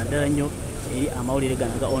Uganda naddala nnyo eri amawulire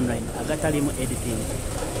gano aga online agatalimu editing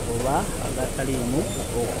oba agatalimu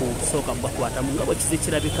okusooka bakwatamu nga bwe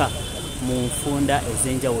kizikirabika mu nfunda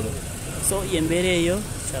ez'enjawulo. So yembeera eyo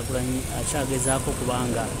Kyagulanyi akyagezaako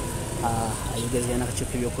kubanga ayogezera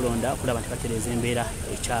n'akakiiko k'ebyokulonda okulaba nti katereeza embeera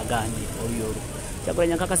ekyagaanye oluyolu.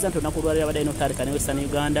 Kyagulanyi akakasa nti olunaku olwaliro abadde alina okutandika ne Western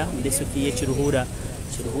Uganda mu disitulikiti y'e Kiruhura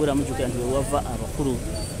mujjukira nti wewava abakulu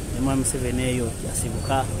ne Mwami Museveni eyo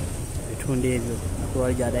yasibuka ebitundu ebyo olunaku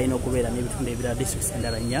olwaliro gy'adde alina okubeera n'ebitundu ebirala disitulikiti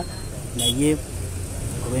endala 4 naye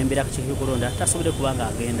olw'embeera akakiiko k'ebyokulonda tasobodde kubanga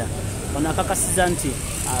agenda. Ono akakasiza nti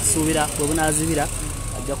asuubira bwe bunaazibira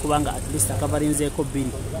ajja kubanga at least akavalinzeeko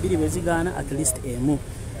 2 bwe zigaana at least emu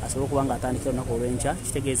asobole okuba nga atandikira olunaku olw'enkya.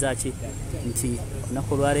 Kitegeeza ki nti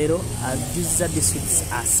olunaku olwaleero ajjuzza districts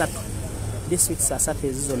 3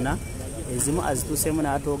 ezo zonna ezimu azituuseemu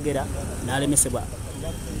n'atoogera n'alemesebwa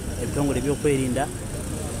ebitongole by'okwerinda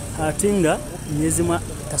ate nga n'ezimu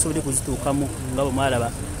tasobodde kuzituukamu nga bwe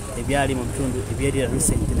mwalaba ebyali mu bitundu ebyerira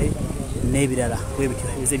recently n'ebirala bwe bityo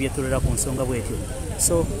ebize byetolera ku nsonga bwetyo.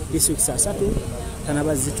 So districts 3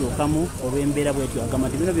 tanaba zituukamu olw'embeera bwetyo. Agamba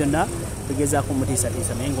nti bino byonna bigezaako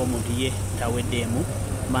mutiisatiisa naye ng'omuntu ye taweddeemu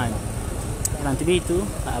maanyi. Abantu baitu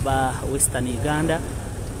aba Western Uganda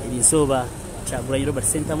erisooba Kyagulanyi Robert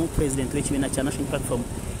Sentamu president w'ekibiina kya National Platform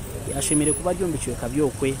yashimire kuba jombi kiweka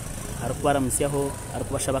byokwe arikubaramusyaho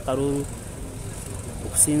arikubashaba kalulu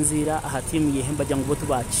okusinziira aha tiimu yehemba jangu botu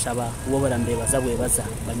bakishaba wobala mbebaza bwebaza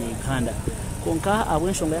banyayuganda konka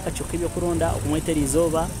abw'enshonga y'akakiiko k'ebyokulonda okumwetera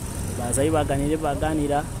izooba bazayo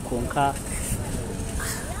baganira konka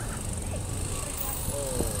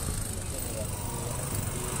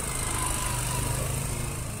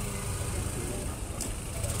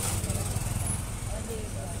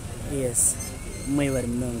yes mwebali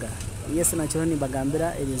munonga yes nakyo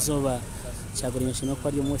nibagambira erizooba Kyagulanyi kino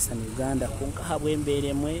kwa lyo mu Western Uganda konka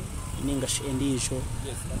habwembeeremwe ninga endiisho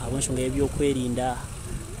abw'enshonga y'ebyokwerinda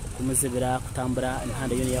okumuzibira kutambula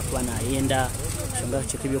emihanda yona yakuba nayenda ensonga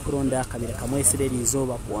y'akakiiko k'ebyokulonda kabira kamwesire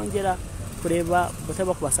erizooba kwongera kureba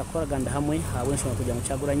butaba kubasa kukolaganda hamwe habw'enshonga kujja mu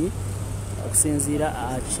Kyagulanyi okusinziira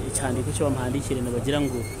ekihandiiko kye bamuhandiikire ne bagira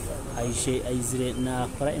ngu aizire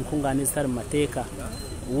nakora enkungaana ezitali mu mateeka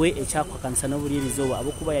we ekyakwakanisa n'obuli erizooba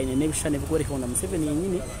abokuba yaine n'ebishushani ebigwerekera na Museveni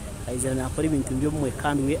yennyini aizira nakora ebintu by'omumwe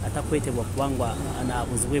kandi we atakwetebwa kubanga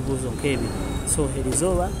nabuzibwa ebibuuzo nk'ebi. So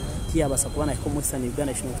erizooba tiyabasa kuba nahika mu Western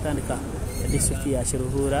Uganda kino okutandika disitulikiti ya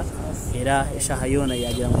Kiruhura era eshaha yoona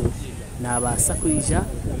yagira ngu nabaasa kwija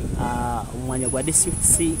omwanya gwa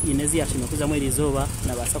disitulikiti ine ziyashima okuzamu erizooba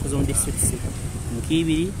nabaasa kuza mu disitulikiti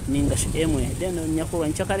nk'ibiri ningashi emwe then Nyakuba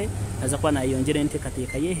Nkyakare aza kuba nayongera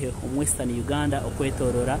enteekateeka yehe omu Western Uganda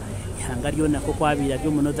okwetoorora ihanga lyonna kwabira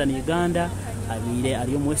ry'omu Northern Uganda abire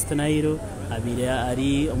ari omu Western Nile abire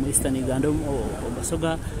ari omu Eastern Uganda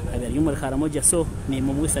Obasoga abire ari omu Karamoja. So ni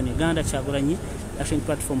mu Western Uganda Kyagulanyi National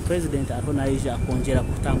Platform President ariho naija kongera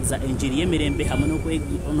kutambuza enjiri y'emirembe hamwe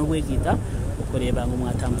n'obwegiita okureba ngo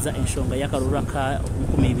mwatambuza enshonga y'akarura ka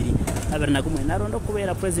 2021 naronda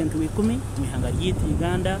okubeera president w'10 mu ihanga ry'etu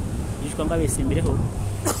Uganda yishwa nga besimbireho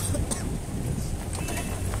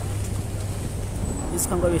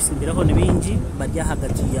ni bingi barya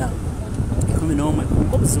hagati ya 11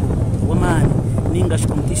 obuzibu bw'amaani ningashi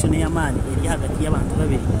competition y'amaani eri hagati y'abantu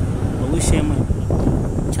babiri owishemwe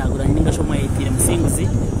Kyagulanyi ningashi omwayitire Musingizi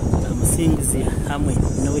hamwe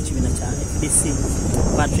n'ow'ekibiina kya FDC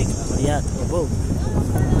Patrick Obo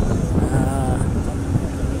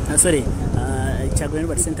Kyagulanyi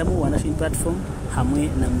Robert Sentamu wa National Platform hamwe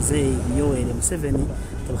na Mzee Yoweri Museveni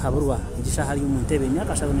tabahaburwa ngisha hali mu ntebe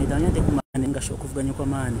emyaka 75 kumane ngasho okuvuganya kwa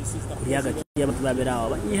maani kuri hagati y'abantu baberaho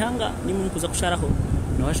abanyihanga nimwe kuza kusharaho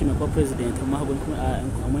nawashimye kwa president omahago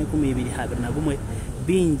amwe 2021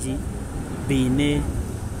 bingi bine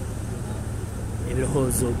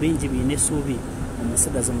ebirohozo bingi bine subi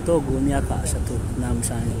umusigazi mutogo w'imyaka 3 na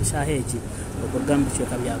mushanje shaheji ubugamba cyo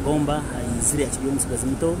Byagomba izire akiri umusigazi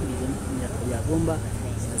muto imyaka Byagomba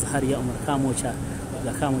zahariya umurakamocha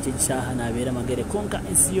gakamocha gishaha nabera magere konka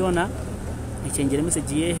isiyona icyengere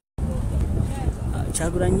musegiye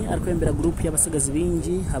cyaguranye arikwembera group y'abasigazi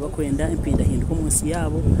bingi abakwenda impinda hinduko munsi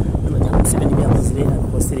yabo n'abajya Museveni byakozire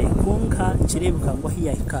akosire konka kirebuka ngo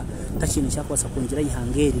hiyahika takintu cyakwasa kungira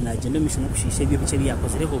yihangeri na agenda mission kushishe ibyo bice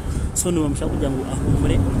byakozireho so no bamushaka kugira ngo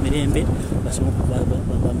ahumure mirembe bashobora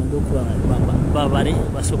babare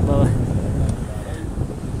bashobora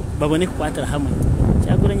babone kwatara hamwe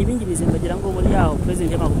cyaguranye ibingi bizimbagira ngo muri yaho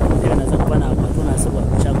president y'amakuntebe naza kubana abatona asaba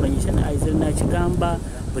cyaguranyisha na Aizel na Kigamba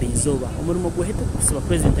burizoba umurimo guheta kusaba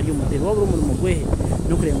president y'umutebe wabura umurimo guhe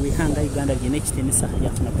no kurenga ihanga Uganda gene kitenisa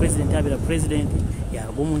yafuna president abira president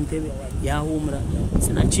yago muntebe yahumura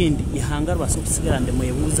sina kindi ihanga rwaso kusigarande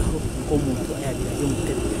muyebuzaho uko umuntu ayabira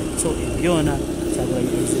y'umutebe so byona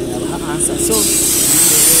cyaguranye abaha answer so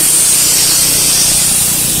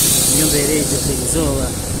nyobere burizoba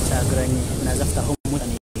cyaguranye nazafata ho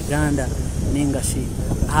muri Uganda ningashi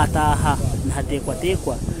hataha ntatekwa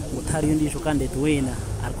mutari yundisho kandi tuwena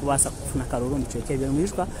arikubasa kufuna karurumbi cyoke byo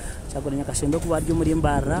mwishwa cyaguranya kashendo kubaryo muri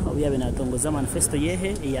mbara obuyabe natongoza manifesto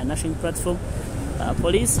yehe ya national platform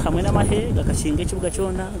police hamwe n'amahe gakashinga kibuga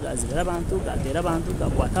cyona gazira abantu gatera abantu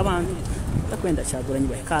gakwata abantu takwenda cyaguranye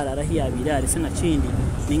bahikara arahiyabira ari sena kindi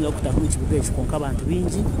ninga kutakumwe kibuga cyonka abantu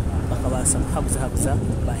bingi bakabasa habuza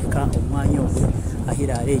bahika umwanya wo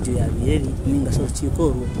ahira rejo ya bireri ninga sho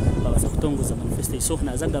cyikoro babasa kutongoza manifesto so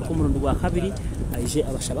nazaga ko murundo rwa kabiri aje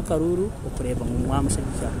abashaba karuru ukureba mu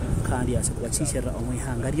mwamushakira kandi yase kubacishira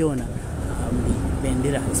umwihanga ryona muri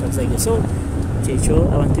bendera isabzaige so cyecho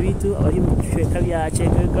abantu bitu abari mu kweka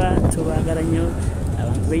byacekega tubagaranyo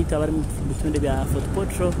abantu bitu abari mu bitunde bya photo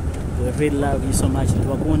portrait we really love you so much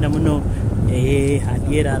tubakunda muno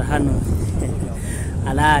hadiera hano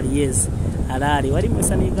alari yes alari wari mu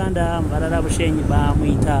sana Uganda mbarara bushenyi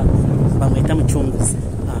bamwita muchunguzi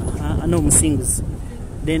no musinguzi.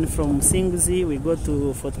 Then from Singuzi we go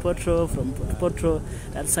to Fort Potro. From Fort Potro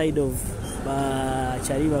that side of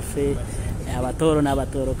Chariba fe abatoro na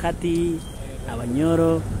abatoro kati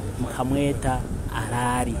abanyoro mukamweta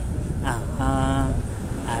arari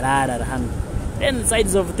arara hano. Then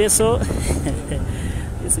sides of Teso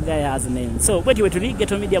this guy has a name. So what you to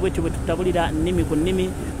Ghetto Media what you to tabulira nimi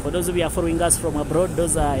kunimi. For those of you are following us from abroad,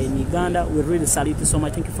 those are in Uganda, we really salute you so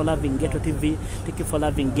much. Thank you for loving Ghetto TV. Thank you for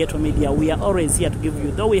loving Ghetto Media. We are always here to give you,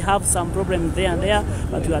 though we have some problems there and there,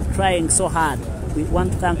 but we are trying so hard. We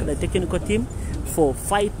want to thank the technical team for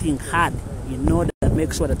fighting hard in order to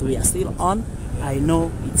make sure that we are still on. I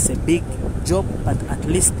know it's a big job, but at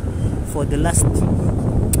least for the last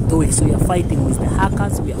 2 weeks we are fighting with the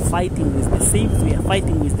hackers, we are fighting with the thieves, we are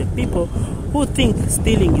fighting with the people who think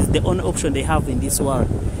stealing is the only option they have in this world.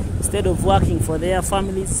 Instead of working for their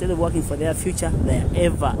families, instead of working for their future, they are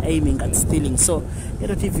ever aiming at stealing. So,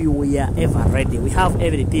 Ghetto TV, we are ever ready. We have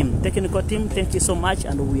every team. Technical team, thank you so much,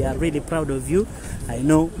 and we are really proud of you. I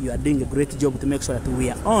know you are doing a great job to make sure that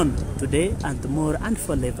we are on today and tomorrow and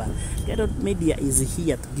forever. Ghetto Media is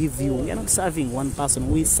here to give you. We are not serving one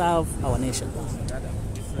person, we serve our nation.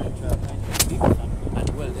 And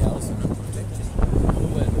well, they are also not protected.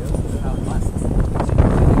 Well, they also have masks.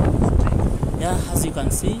 Yeah, as you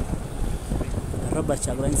can see, Robert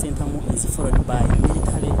Chagulanyi Ssentamu is followed by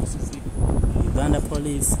military, Uganda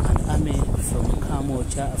police and army from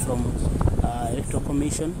Kamocha, from Electoral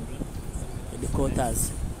Commission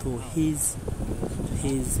headquarters to his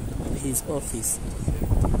office,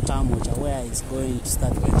 Kamocha, where he's going to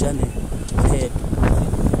start the journey to head to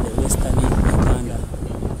the western Uganda.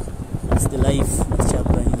 It's the life that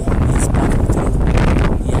Chagulanyi is passing through.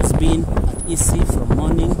 He has been at EC from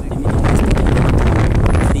morning, the meeting has taken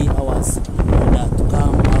 3 hours in order to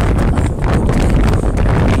come out and talk to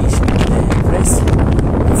the issue the press.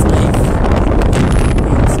 It's life.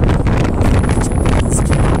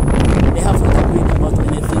 They have not agreed about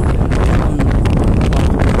anything on what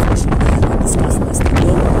we should discuss as to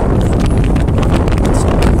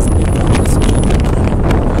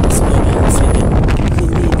he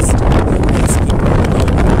needs nice people.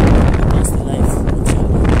 That's the life of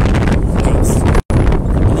Chagulanyi. Thanks.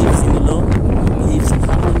 Believes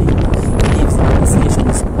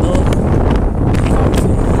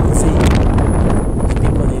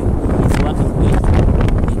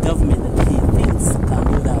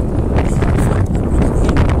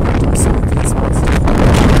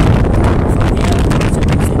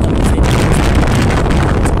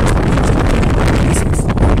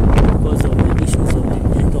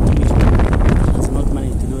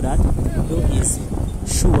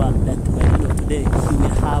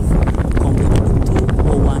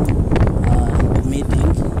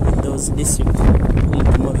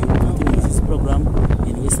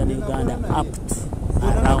up to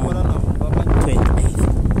around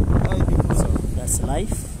 28th. So that's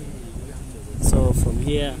life. So from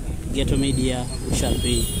here, Ghetto Media, we shall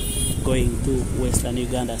be going to Western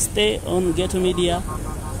Uganda. Stay on Ghetto Media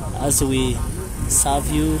as we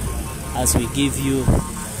serve you, as we give you.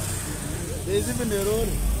 There's even a road.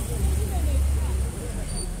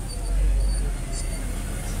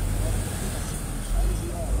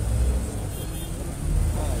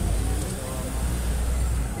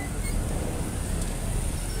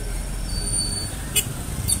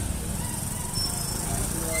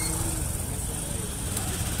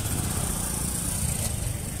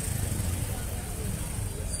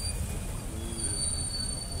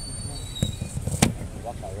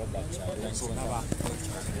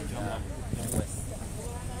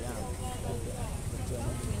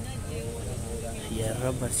 Ya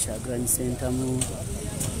Robert Chagrani Center mu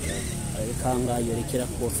ekanga yorekera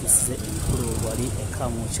ku office enkulu wali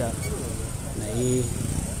ekamucha naye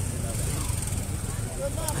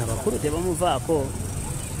abakulu tebamuvaako.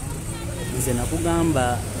 Nze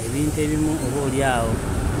nakugamba ebintu ebimu oba oli awo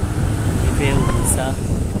ebewuusa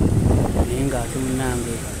naye ng'ate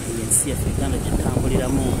munnange ensi yaffe Uganda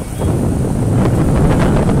gyetutambuliramu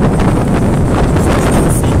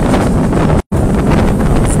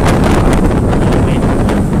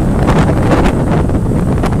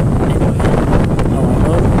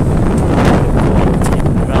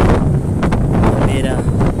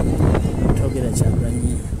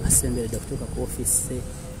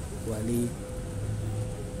wali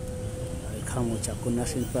ekamucha ku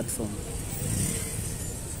national platform.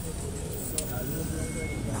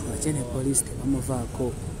 Abachene police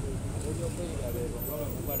tebamuvaako.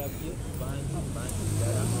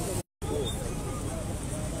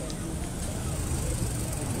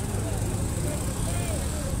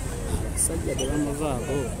 Abasajja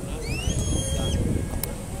tebamuvaako.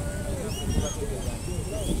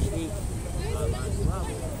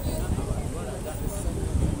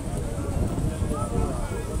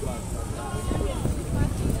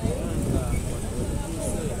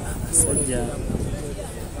 Abasajja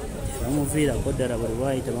tebamuviirako ddala buli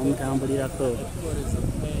bwayi tebamutambulirako.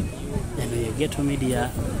 Eno ye Ghetto Media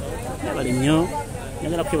bali nnyo.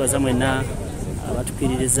 Njagala kwebaza mwenna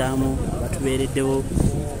abatukiririzaamu abatubeereddewo.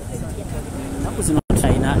 Ennaku zino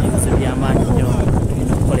tulina ebizibu by'amaanyi nnyo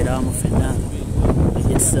tulina okukolera wamu ffenna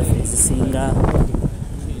ebyetuzaffe ezisinga.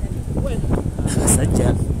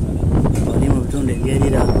 Abasajja bali mu bitundu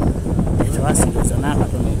ebyerira tetwasigaza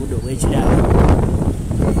n'akatono obudde obw'ekiraalo.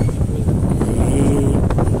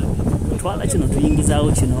 Twala kino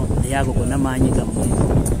tuyingizaawo kino naye ago gonna maanyi gammwe.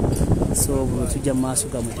 So bwe tujja mu maaso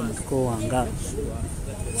gammwe temutukoowanga.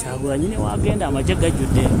 Kyagulanyi ne wagenda amagye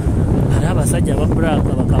gajjudde. Ate abasajja aba black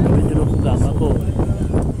abakamba bentera okugambako.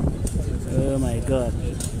 Oh my God.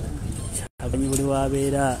 Kyagulanyi buli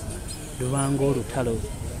wabeera lubanga olutalo.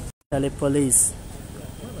 Tale police.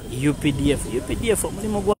 UPDF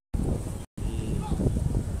omulimu gwa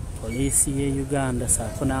poliisi ye Uganda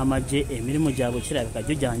saako n'amagye emirimu gyabwe kirabika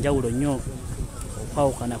gyo gya njawulo nnyo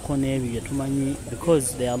okwawukanako n'ebyo bye tumanyi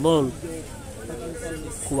because they are all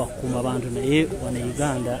kubakuuma abantu naye wano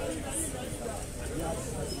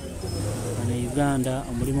Uganda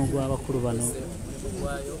omulimu gw'abakulu bano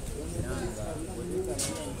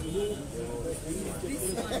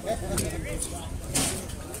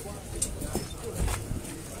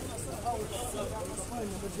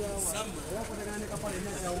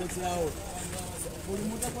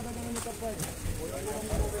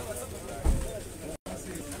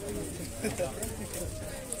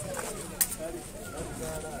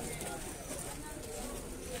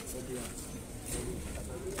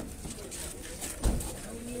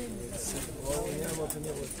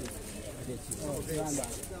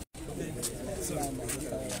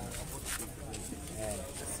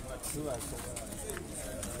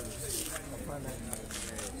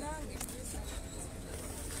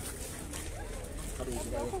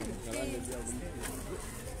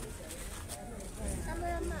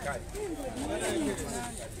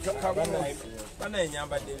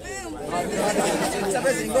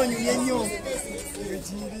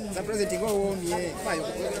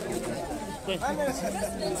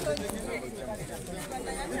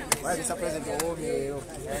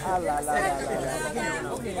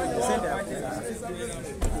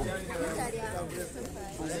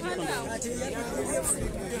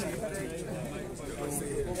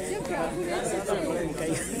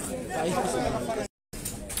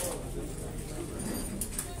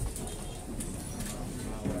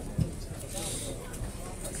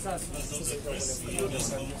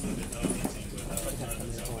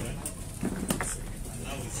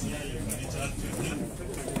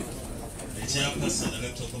chairperson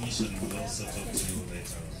electoral commission will also talk to you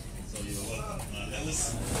later on. So you're welcome.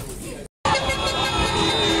 Lewis.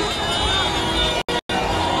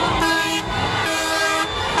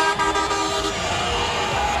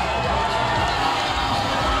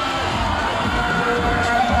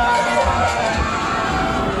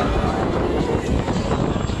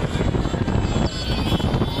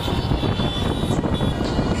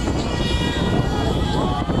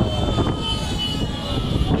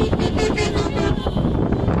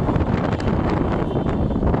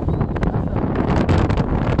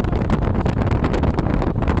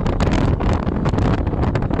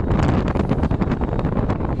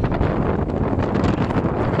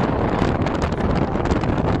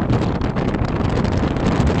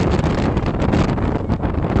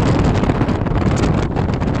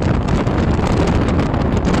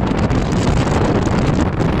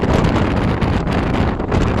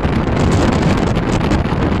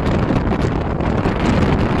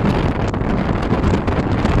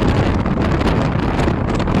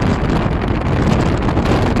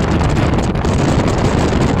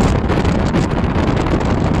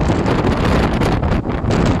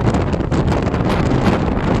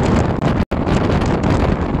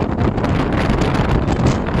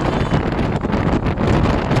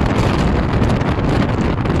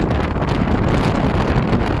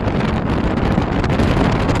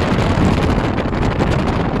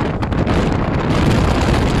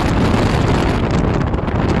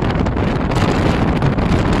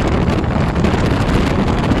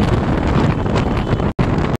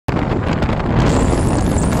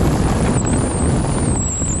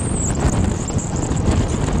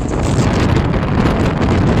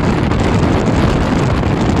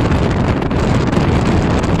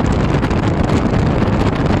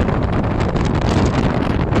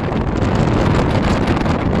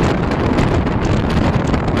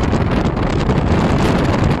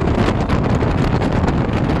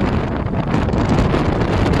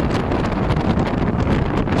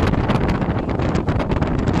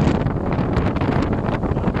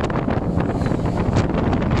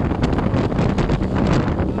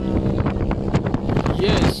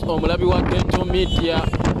 Omulabi wa Ghetto Media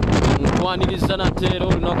nkwaniriza nateero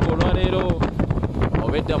olunaku olwaleero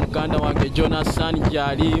obedda muganda wange Jonathan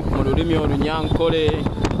gyali mu lulimi olunyankole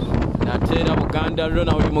nateera Buganda llo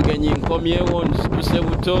nawe mugenyi nkomyewo nsituse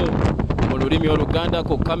buto mu lulimi oluganda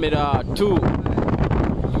ku kamera 2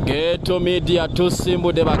 Ghetto Media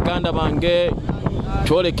tusimbudde baganda bange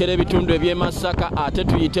twolekera ebitundu eby'e Masaka ate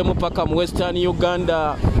tuyitemu paka mu Western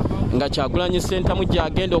Uganda nga Kyagulanyi Center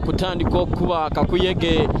gyagenda okutandika okuba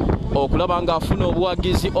akakuyege okulaba nga afuna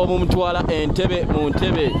obuwagizi obumutwala entebe mu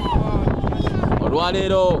ntebe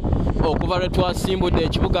olwaleero okuva lwe twasimbudde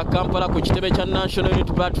ekibuga Kampala ku kitebe kya National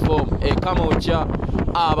Unity Platform Kamwokya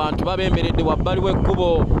abantu babemberedde wabbali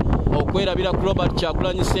w'ekkubo okwerabira ku Robert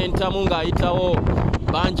Kyagulanyi Center ng'ayitawo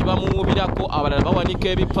bangi bamuwubirako abalala bawanika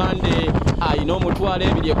ebipande ayina omutwalo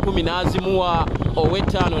 210 n'azimuwa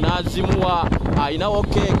ow'ettaano n'azimuwa ayinawo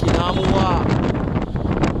keeki n'amuwa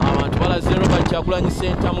abantu balaze Robert Kyagulanyi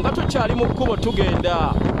Center nga tokyali mu kkubo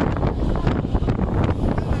tugenda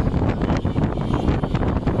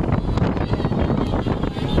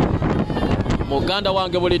muganda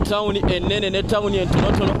wange buli tawuni ennene ne tawuni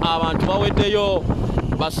entonotono abantu baweddeyo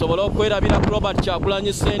basobole okwerabira ku Robert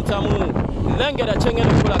Kyagulanyi Center nengera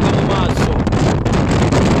kyengenda okulaga mu maaso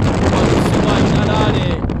walusibwa inalaale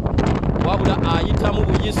wabula ayitamu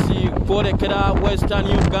buyisi kwolekera Western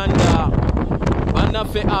Uganda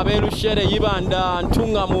bannaffe ab'Erushere Yibanda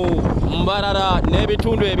Ntungamu Mbarara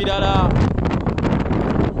n'ebitundu ebirala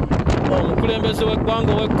omukulembeze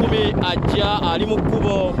w'eggwanga ow'ekkumi ajja ali mu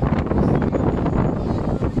kkubo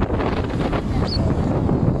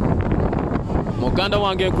muganda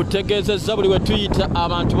wange nkutegeezezza buli we tuyita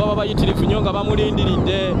abantu baba bayitirivu nnyo nga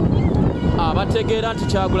bamulindiridde abategeera nti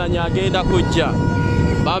Kyagulanyi agenda kujja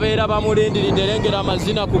babeera bamulindiridde lengera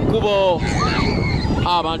amazina ku kkubo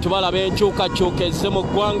abantu balaba enkyukakyuka ezze mu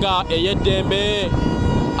ggwanga ey'eddembe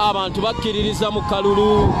abantu bakkiririza mu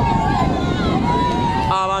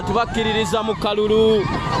kalulu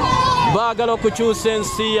baagala okukyusa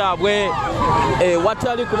ensi yaabwe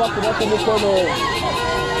ewatali kubakuba ku mukono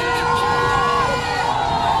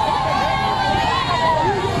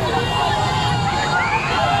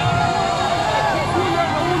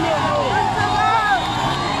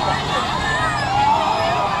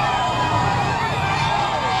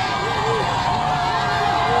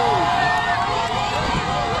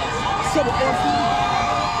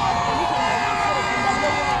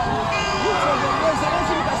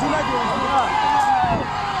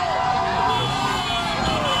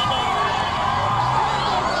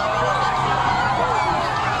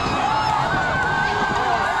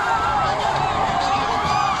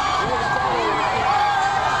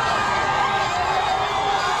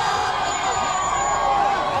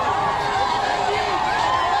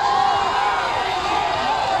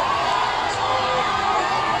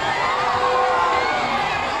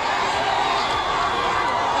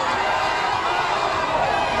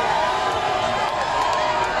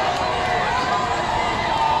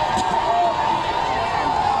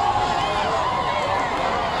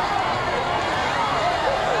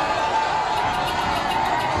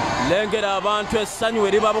lengera abantu essanyu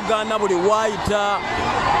eriba Buganda buli wayita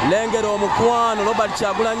lengera omukwano Robert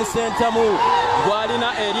Kyagulanyi Ssentamu gwalina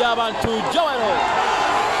eri abantu Joel.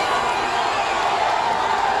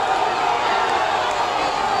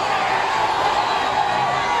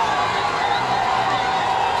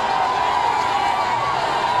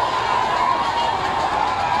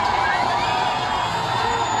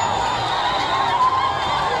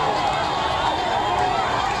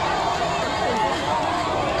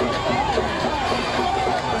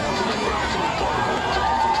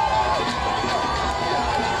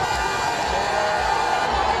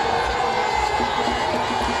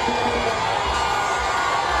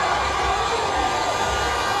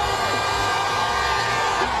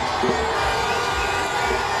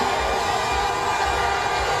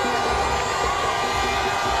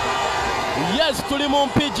 Yes, tuli mu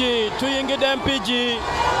mpigi, tuyingidde mpigi.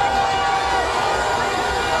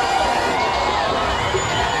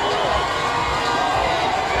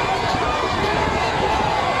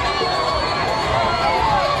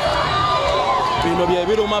 Bino bye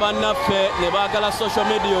biruma bannaffe ne baagala social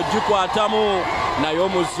media ogikwatamu naye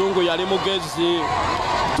omuzungu yali mugezi.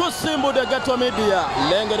 Tusimbudde Ghetto Media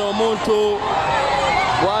lengera omuntu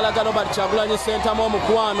bw'alaga Robert Kyagulanyi Ssentamu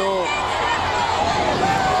omukwano.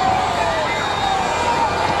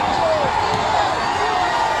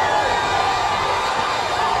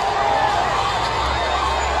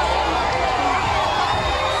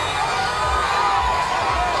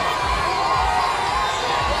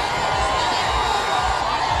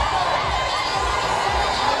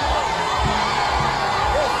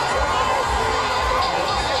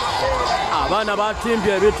 Abaana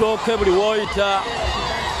batimbye ebitooke buli woyita.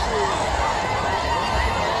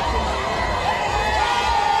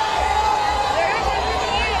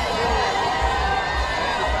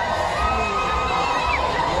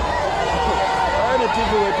 Ane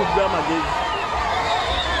TV wetujja amagezi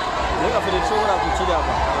naye nga ffe tetusobola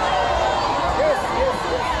kukiraba.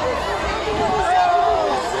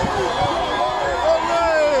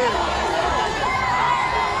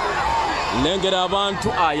 Lengera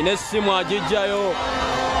abantu ayina essimu agijjayo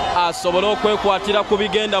asobole okwekwatira ku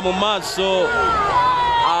bigenda mu maaso.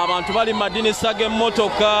 Abantu bali madinisa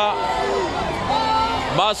g'emmotoka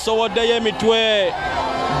basowoddeyo emitwe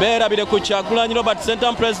beerabire ku Kyagulanyi Robert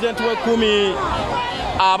Ssentamu President w'e10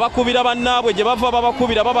 abakubira bannaabwe gye bava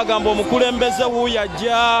babakubira babagamba omukulembeze wuuyo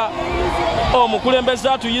ajja, omukulembeze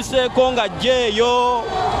atuyiseeko ng'ajja eyo.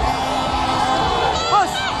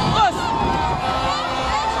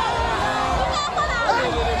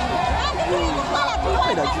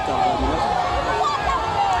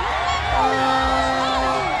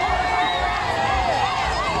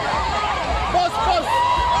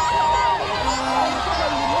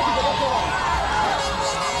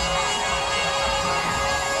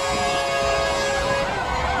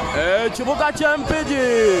 Ekibuga ky'empigi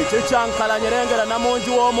kikyankalanye lengera namungi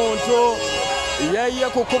w'omuntu yeye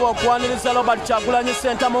kukuba okwaniriza Robert Kyagulanyi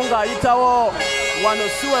Ssentamu ng'ayitawo. Wano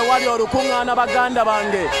si we wali olukuŋŋaana baganda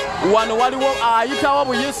bange, wano waliwo ayitawo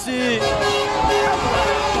buyisi.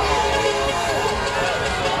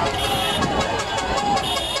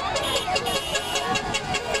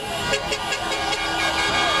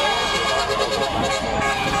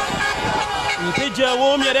 Mpigi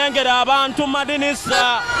ewuumye lengera abantu mu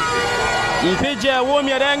madinisa. Mpigi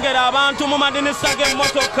ewuumye lengera abantu mu madinisa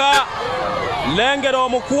g'emmotoka. Lengera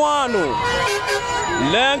omukwano.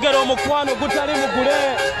 Lengera omukwano gutali mugule.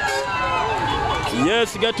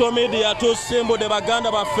 Yes, Ghetto Media tusimbudde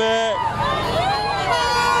baganda baffe.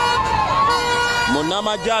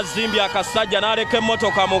 Munnamagye azimbye akasajja n'aleka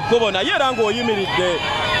emmotoka mu kkubo naye era ng'oyimiridde.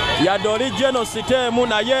 Yadde oli genositeemu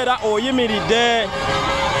naye era oyimiridde.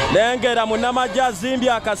 Lengera munnamagye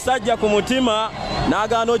azimbye akasajja ku mutima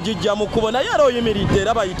n'agaana ogijja mu kkubo naye era oyimiridde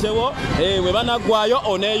era bayitewo we banaggwayo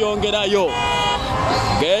oneeyongerayo.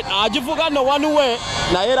 Agivuga nno wanuwe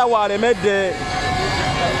naye era walemedde.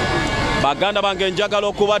 Baganda bange njagala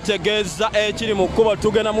okubategeeza ekiri mu kkubo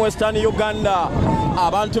tugenda mu Western Uganda.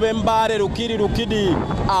 Abantu b'Embale Lukiri Lukidi,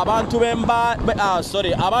 abantu b'Embalala,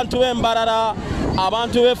 abantu b'Embalala,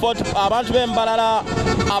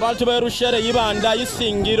 abantu b'e Rushere Yibanda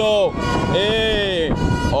Isingiro.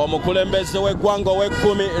 Omukulembeze w'eggwanga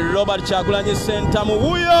ow'e10 Robert Kyagulanyi Ssentamu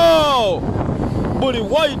wuyo buli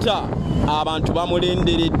woyita abantu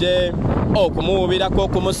bamulindiridde okumuwubirako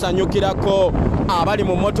okumusanyukirako. Abali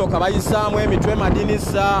mu mmotoka bayisaamu emitwe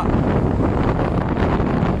madinisa,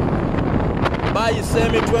 bayisa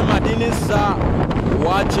emitwe madinisa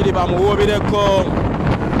wakiri bamuwubireko.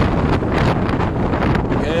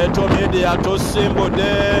 Ghetto Media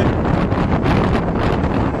tusimbudde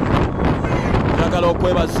twagala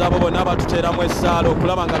okwebaza abo bonna batuteeramu essaala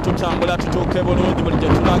okulaba nga tutambula tutuuke bulungi buli gye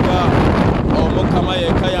tulaga. Omukama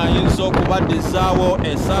yekka y'ayinza okubaddizaawo,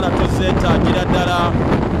 essaala tuzeetaagira ddala.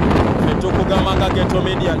 Ffe tukugamba nga Geto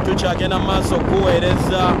Media tukyagenda mu maaso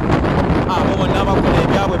okuweereza abo bonna bakola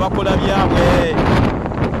ebyabwe bakola byabwe.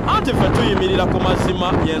 Anti ffe tuyimirira ku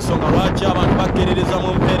mazima, y'ensonga lwaki abantu bakkiririza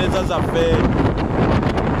mu mpeereza zaffe.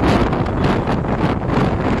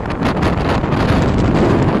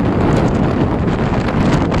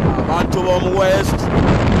 Abantu b'omu West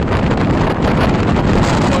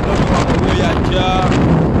mukodomi wabwe weyajja.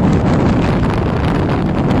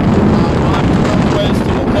 Abantu b'omu West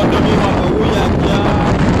mukodomi wabwe weyajja.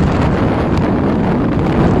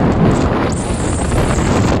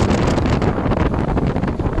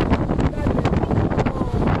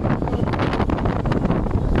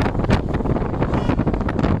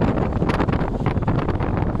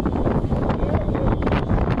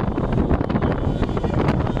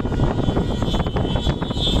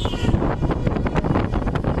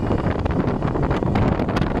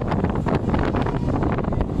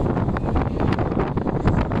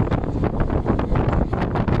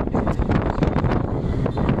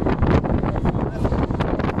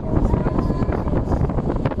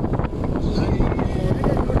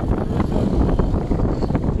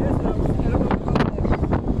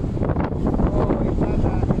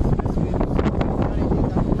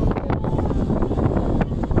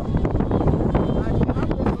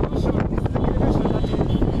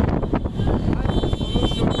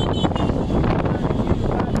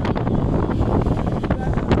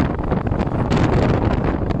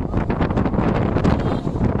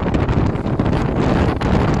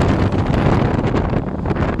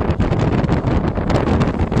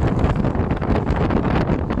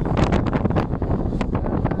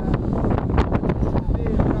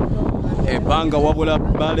 Ebbanga wabula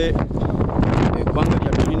bbale eggwanga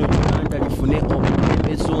lyattu lino Uganda lifune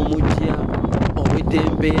obukulembeze omujja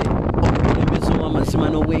obw'eddembe, obukulembeze ow'amazima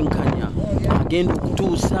n'obwenkanya agenda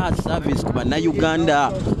okutuusa service ku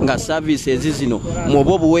bannayuganda nga services zino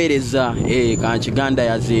muba obuweereza kankiganda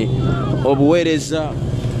yaze obuweereza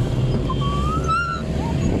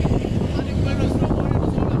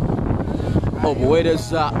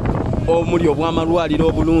omuli obw'amalwaliro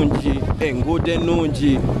obulungi, enguudo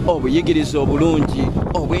ennungi, obuyigiriza obulungi,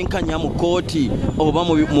 obwenkanya mu kooti oba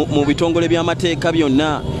mu bitongole by'amateeka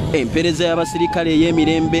byonna, empeereza y'abasirikale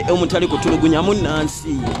ey'emirembe omutali kutulugunya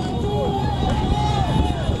munnansi.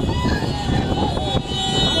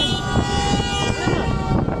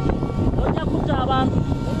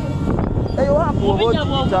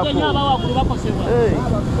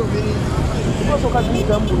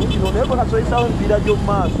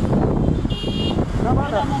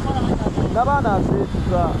 N'abaana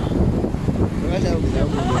aseetuka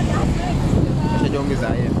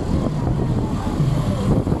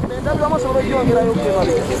endabirwa amasobola ogyongerayo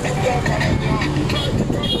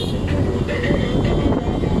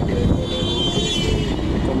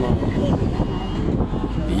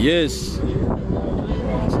yes.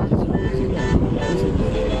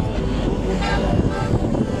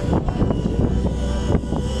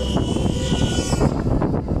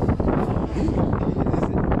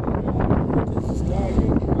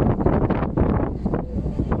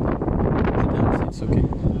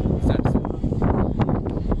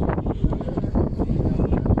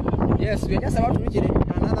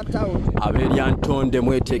 Ab'eryantonde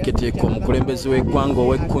mweteeketeeka omukulembeze w'eggwanga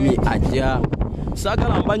ow'ekkumi ajja.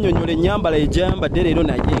 Saagala mbanyonyola ennyambala egyayambadde leero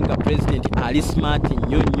naye nga pulezidenti ali smart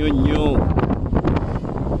nnyo.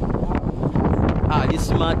 Ali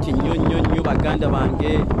smart nnyo baganda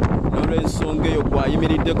bange, n'olw'ensonga eyo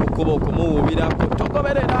gw'ayimiridde ku kkubo okumuwuubirako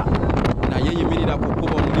togoberera naye yimirira ku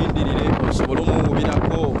kkubo omulindirire osobole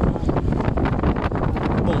omuwuubirako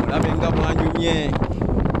omulabe nga bw'anyumye.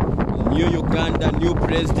 New Uganda, new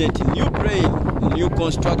president, new brain, new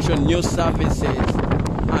construction, new services,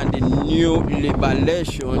 and new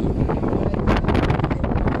liberation.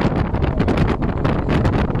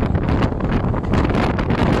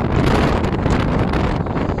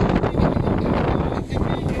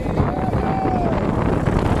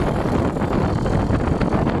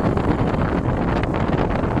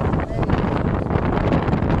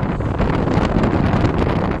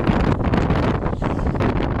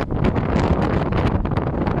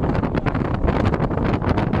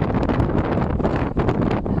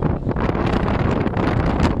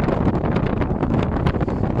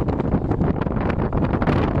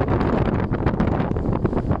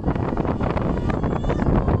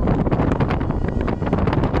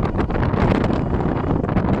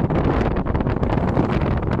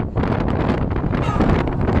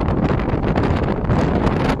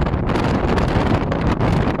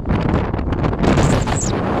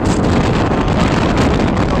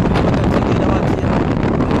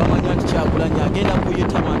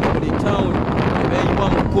 kuyita abantu buli town ne beeyiwa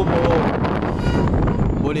mu kkubo,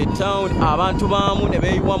 buli town abantu baamu ne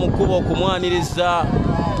beeyiwa mu kkubo okumwaniriza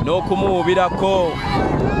n'okumuwubirako.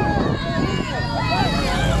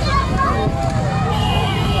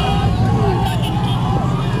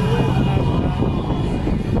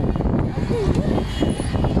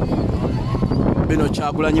 Bino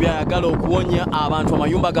Kyagulanyi byayagala okuwonya abantu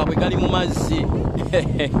amayumba gaabwe gali mu mazzi.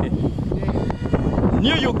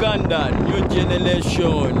 New Uganda, new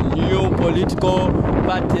generation, new political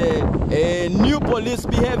party, new police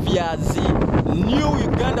behaviors, new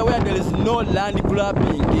Uganda where there is no land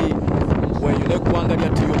grabbing. When you look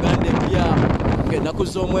at Uganda empya ennaku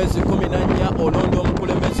z'omwezi 14 olonda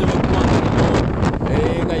omukulembeze w'eggwanga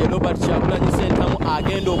lino nga ye Robert Kyagulanyi Ssentamu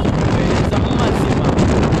agenda okukubeereza mu mazima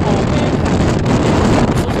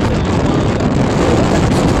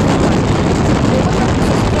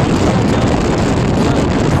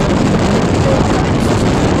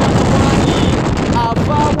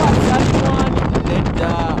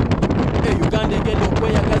Uganda egenda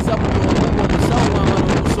okweyagaza buli omu omusawo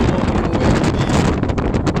w'amala okusoma omulimu weebi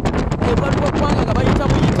ebadde okwanga nga bayita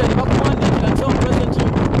muyite ne bakuwandiikira nti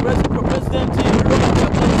pulezidenti Robert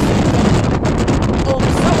Kyagulanyi Ssentamu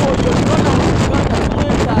omusawo oyo twana mu Uganda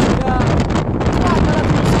tumwetaaga twagala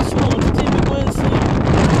tumusasula omutimbi gw'ensi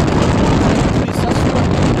tulisasula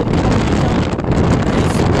naye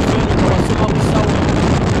si Museveni nga wasoma busawo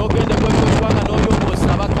n'ogende gwekwekwanga n'oyongoosa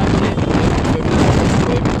abakadde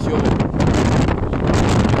ebyo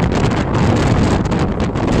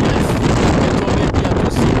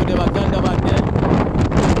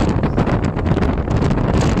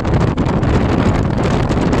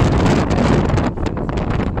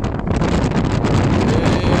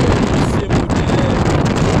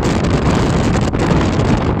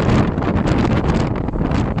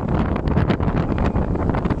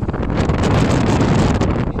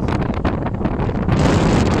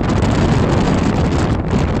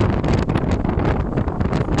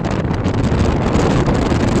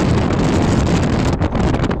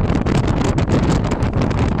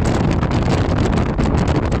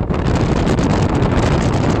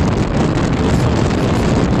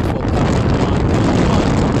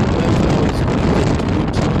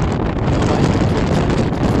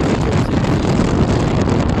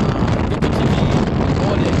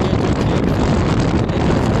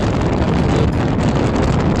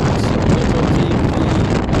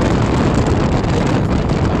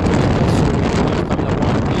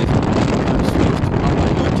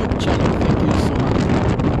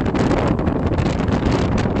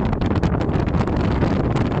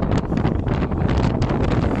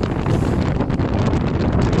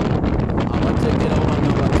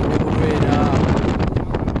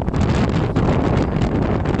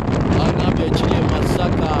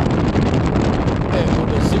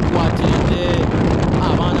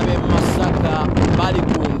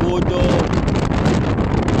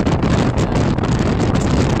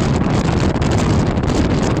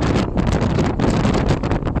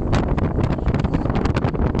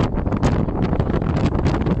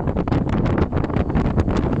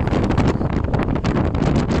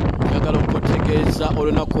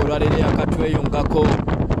olunaku olwaleero akatweyungako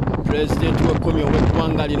pulezidenti w'ekkumi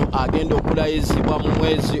ow'eggwanga lino agenda okulayizibwa mu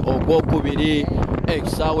mwezi ogwokubiri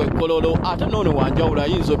ekisaawa ekkololo ate noono wanjawulo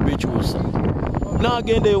ayinza obbikyusa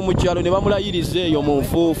n'agenda eyo mu kyalo ne bamulayiriza eyo mu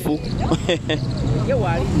nfuufu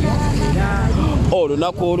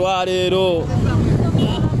olunaku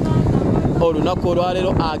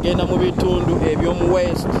olwaleero agenda mu bitundu eby'omu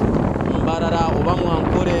west Mbarara oba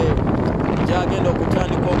Mwankole gyagenda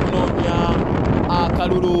okutandika okunoonya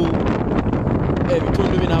akalulu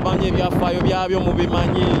ebitundu bino abamanyi ebyafaayo byabyo mu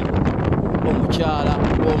bimanyi omukyala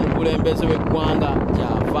w'omukulembeze w'eggwanga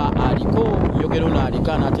gy'ava aliko njogero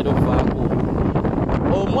n'aliko anaatera okuvaako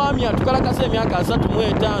omwami atukalakasa emyaka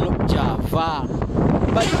 35 gy'ava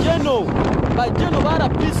bajjeno ba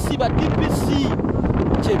RPC ba DPC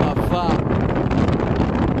kye bava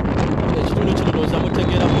ekitundu kino looza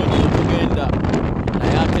mutegeera bulungi tugenda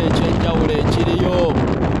naye ate ekyenjawulo ekiriyo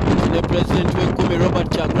ne pulezidenti w'ekkumi Robert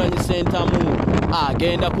Kyagulanyi Ssentamu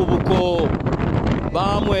agenda ku buko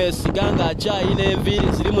bamwesiga ng'akyayina enviiri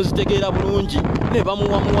ziri muzitegeera bulungi ne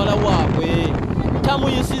bamuwa muwala waabwe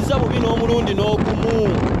tamuyisizza bubi n'omulundi n'ogumu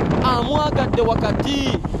amwagadde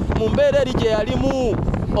wakati mu mbeera eri gye yalimu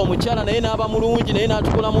omukyala naye n'aba mulungi naye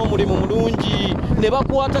n'atukulamu omulimu mulungi ne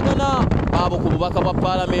bakwatagana baabo ku bubaka bwa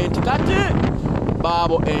paalamenti kati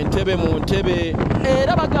baabo entebe mu ntebe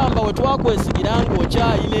era bagamba we twakwesigira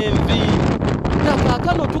ng'okyayina envi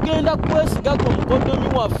nakaakano tugenda kwesigako omukoddomi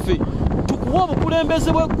waffe tukuwa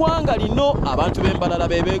obukulembeze bw'eggwanga lino abantu b'Embalala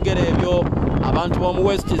bebeegera ebyo abantu b'omu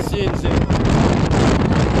West sinze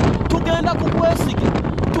tugenda kukwesiga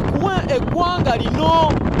tukuwe eggwanga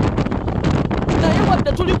lino naye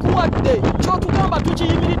wadde tulikuwadde kyotugamba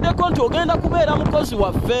tukiyimiriddeko nti ogenda kubeera mukozi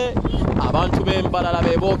waffe. Abantu b'embalala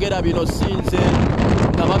be boogera bino sinze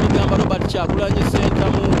nga babigamba Robert Kyagulanyi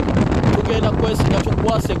Ssentamu tugenda kwesiga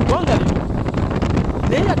tukwasa eggwanga lino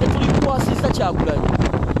naye yadde tulikukwasisa Kyagulanyi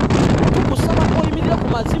tukusaba oyimirire ku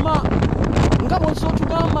mazima nga bw'oza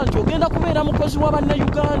otugamba nti ogenda kubeera mukozi wa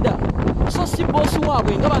bannayuganda so si boosi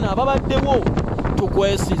waabwe nga bano ababaddewo.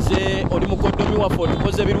 Tukwesize oli mukoddomi waffe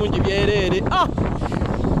otukoze birungi byereere.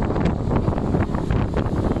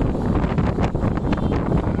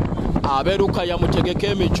 Abe Lukaya mutegeke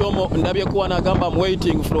emicomo ndabye kuwa nagamba I'm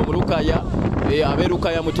waiting from Lukaya. Abe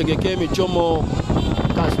Lukaya mutegeke emicomo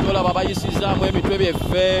kasitola babayisizaamu emitwe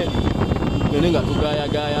byeffe nene nga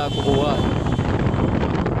tugaayagaayako owa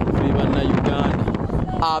tuli bannayuganda.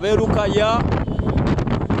 Abe Lukaya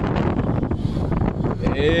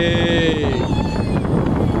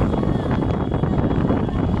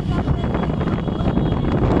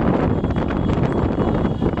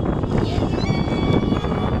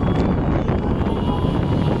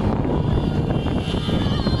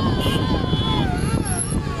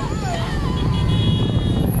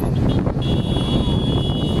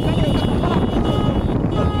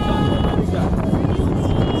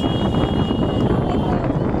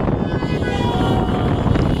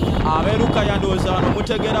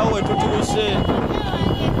mutegerawo wetutuuse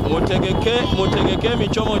mutegeke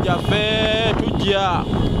emicomo gyaffe tujja.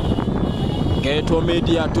 Geto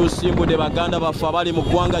Media tusimbudde baganda baffe abali mu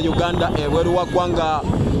ggwanga Uganda ebweru wa ggwanga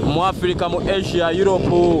mu Africa mu Asia Europe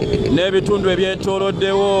n'ebitundu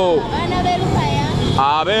ebyetooloddewo.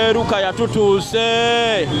 Abe Lukaya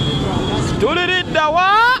tutuuse tuliridda wa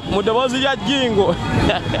mu ddoboozi lya jjingo.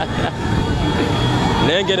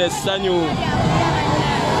 Lengera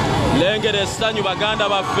essanyu baganda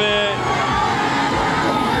baffe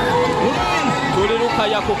tuli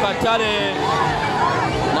Lukaya ku katale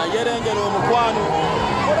naye lengera omukwano.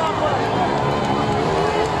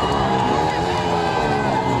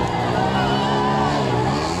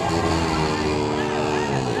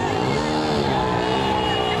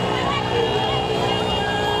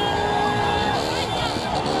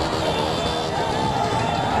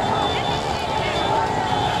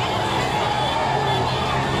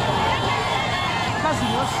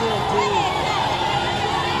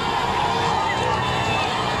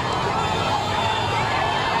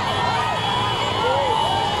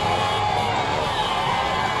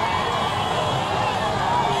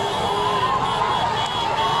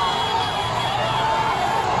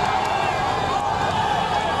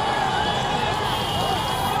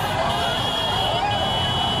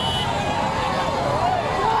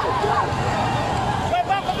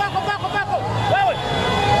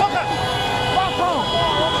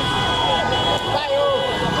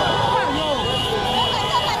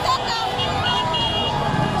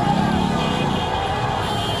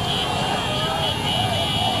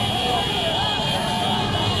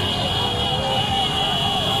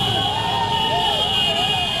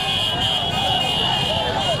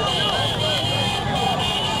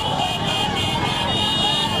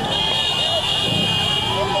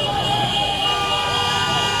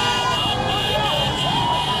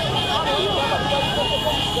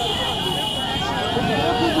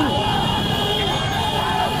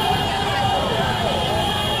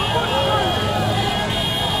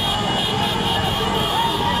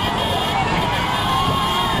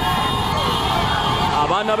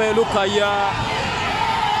 Abaana b'e Lukaya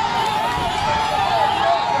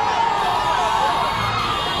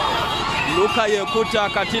ekuta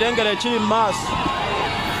akatirengere kiri mu maaso.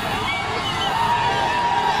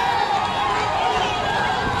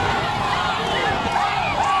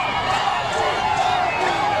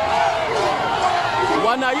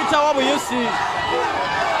 Wanayitawo buyisi.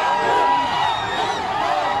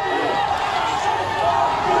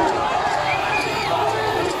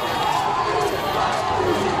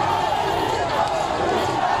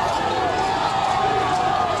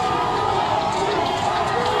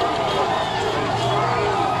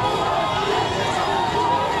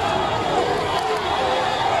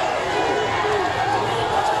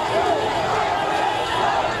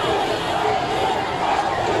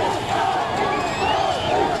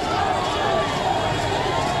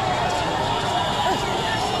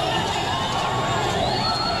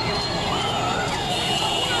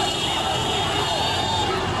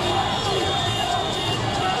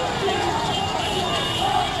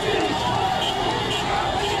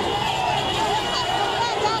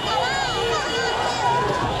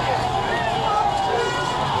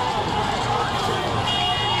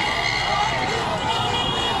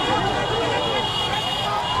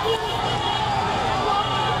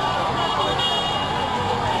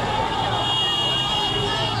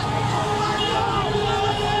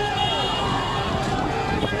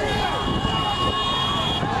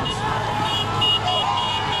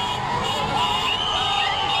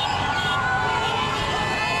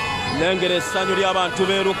 lengera essanyu ly'abantu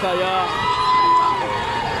b'e Lukaya.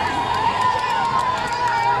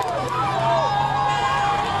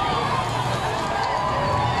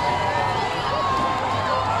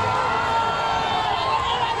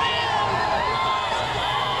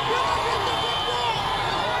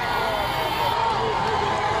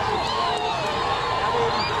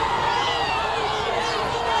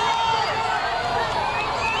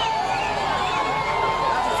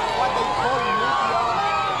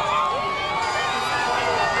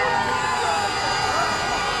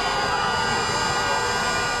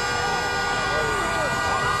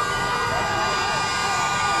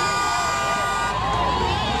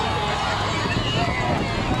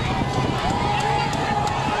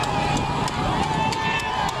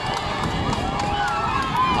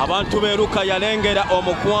 Abantu b'e Lukaya yalengera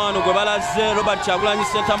omukwano gwe balaze Robert Kyagulanyi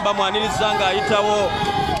Ssentamu bamwaniriza ng'ayitawo.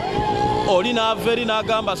 Oli n'ava eri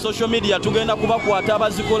n'agamba social media tugenda kubakwata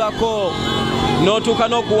abazikolako. N'otuuka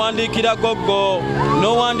n'okuwandiikira Google,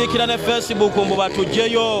 n'owandiikira ne Facebook mbu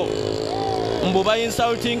batugyeyo. Mbu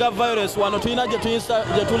insultinga violence wano tulina gye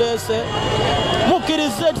tuleese.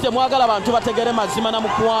 Mukkirize nti temwagala abantu bategere mazima na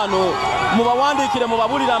mukwano. Mubawandiikire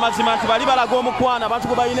mubabulire amazima nti bali balaga omukwano abantu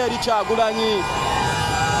gwe balina eri Kyagulanyi.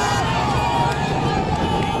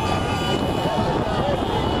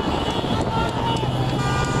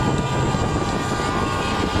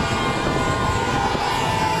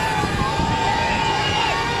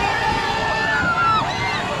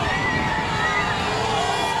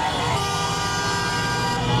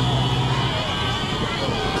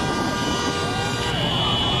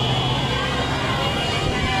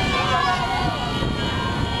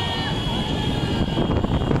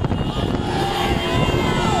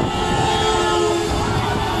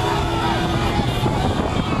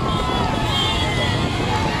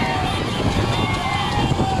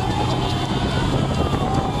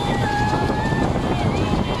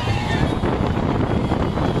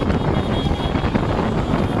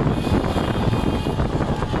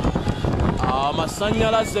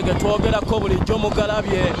 Amasanyalaze ge twogerako bulijjo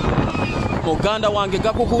mugalabye. Muganda wange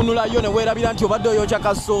gakukunulayo ne weerabira nti obadde oyokya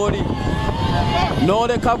kasooli.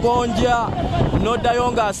 N'oleka gonja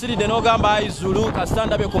n'oddayo ng'asiridde n'ogamba ayizulu kasita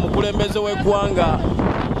ndabye ku mukulembeze w'eggwanga.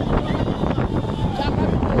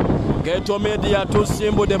 Geto Media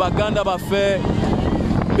tusimbudde baganda baffe.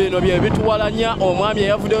 Bino bye bituwalanya omwami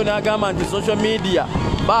eyavuddeyo n'agamba nti social media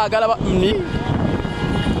baagala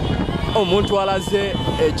omuntu alaze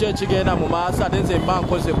ekyo ekigenda mu maaso ate nze mba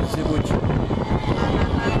nkoze buzibu ki.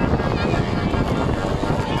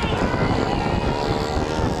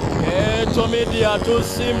 Geto Media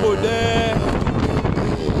tusimbudde.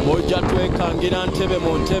 Mujja twekangira ntebe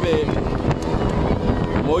mu ntebe.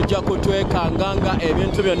 Mujja kutwekanga nga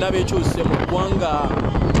ebintu byonna bikyuse mu ggwanga.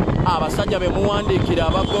 Abasajja be muwandiikira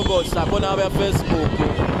abagogosaako n'aba Facebook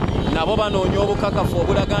nabo banoonya obukakafu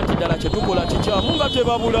obulaga nti ddala kye tukola kikyamu nga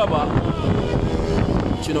tebabulaba.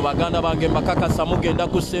 Kino baganda bange mbakakasa mugenda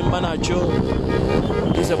kusemba nakyo.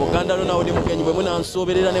 Nze Buganda lona oli mugenyi bwe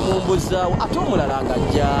munansuubirira ne mumbuzaawo ate omulala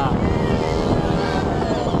ng'ajja.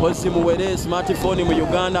 Mpozi muwere smartphone mu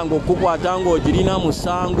Uganda ng'okukwata ng'ogirina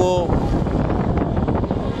musango.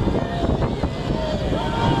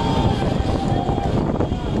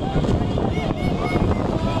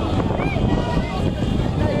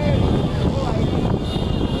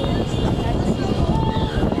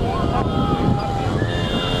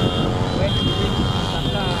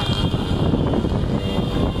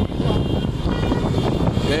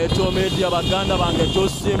 Geto Media baganda bange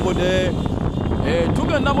tusimbudde.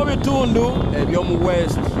 Tugenda mu bitundu eby'omu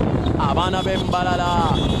West. Abaana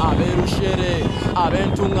b'Embalala, ab'Erushere,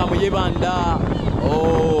 ab'Entunga mu Yibanda.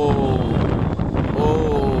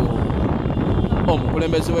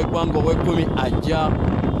 Omukulembeze w'eggwanga ow'ekkumi ajja.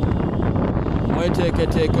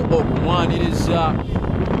 Mweteeketeeke okumwaniriza.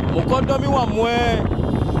 Mukoddomi wammwe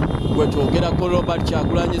gwe twogerako Robert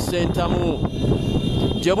Kyagulanyi Ssentamu.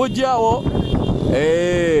 Gye bujjawo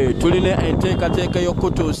tulina enteekateeka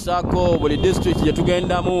y'okutuusaako buli disitulikiti gye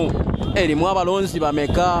tugendamu erimu abalonzi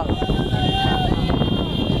bameka.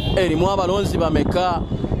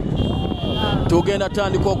 Tugenda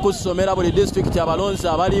tandika okusomera buli disitulikiti abalonzi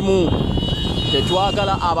abalimu.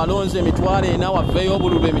 Tetwagala abalonzi emitwalo 4 wafeeyo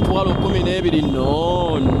obululu emitwalo 12.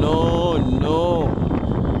 No.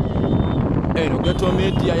 Eno Geto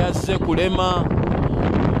Media yazze kulema.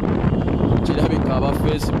 Kirabika aba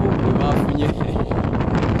Facebook bafunye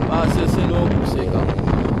basese n'okuseka.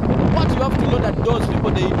 What you have to know that those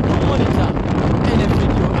people they don't monitor any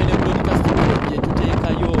video, any broadcast gye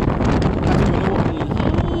tuteekayo. Kati bino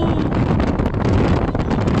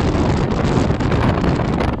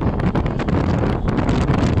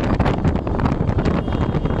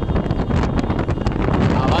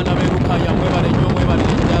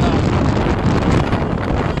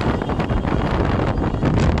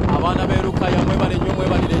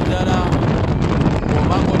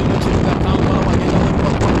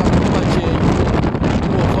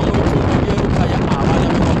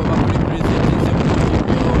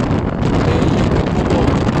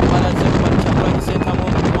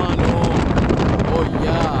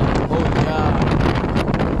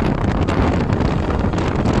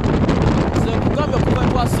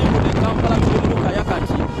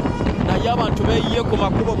ku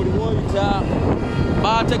makubo buli woyita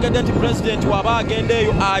bategedde nti pulezidenti waba agenda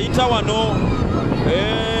eyo ayita wano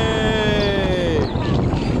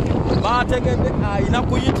bategedde ayina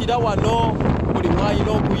kuyitira wano buli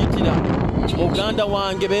mwayina okuyitira muganda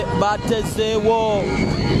wange batezeewo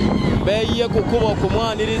beyiye ku kubo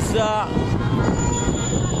okumwaniriza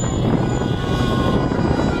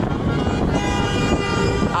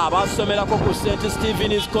abasomerako ku St.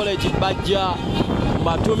 Stephen's College bajja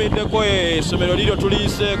mbatumiddeko essomero liryo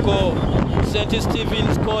tuliiseeko St.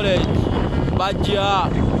 Stephen's College bajja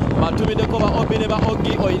mbatumiddeko ba Obi ne ba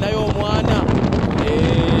Ogi oyinayo omwana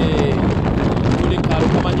tuli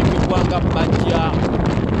kalukamanyikibwanga bajja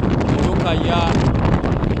mulukaya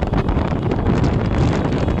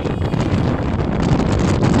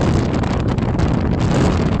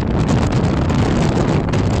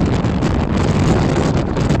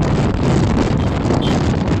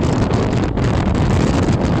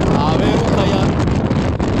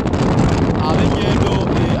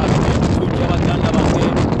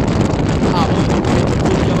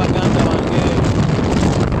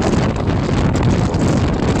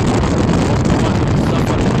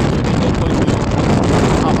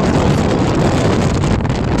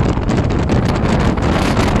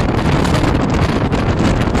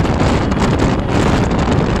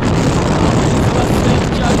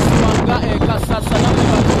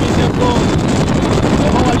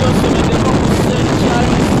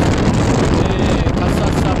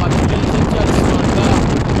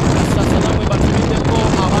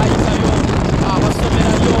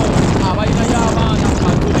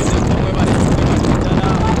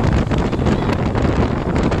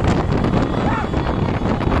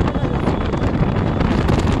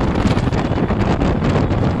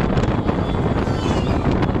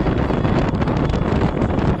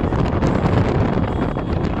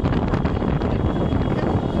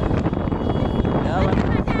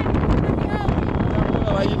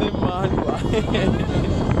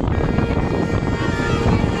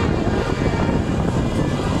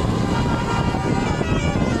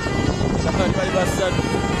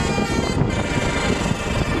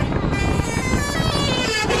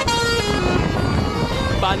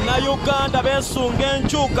Bannayuganda beesunga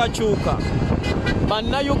enkyukakyuka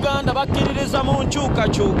bannayuganda bakkiririza mu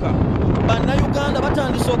nkyukakyuka bannayuganda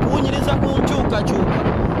batandise okuwunyiriza ku nkyukakyuka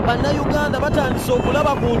bannayuganda batandise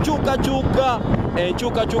okulaba ku nkyukakyuka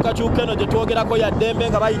enkyukakyukakyuka eno gye twogerako ya ddembe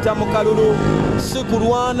nga bayita mu kalulu si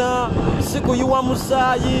kulwana si kuyiwa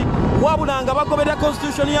musaayi wabula nga bagoberera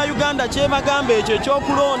constitution ya Uganda kyebagamba ekyo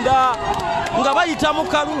ekyokulonda nga bayita mu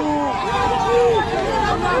kalulu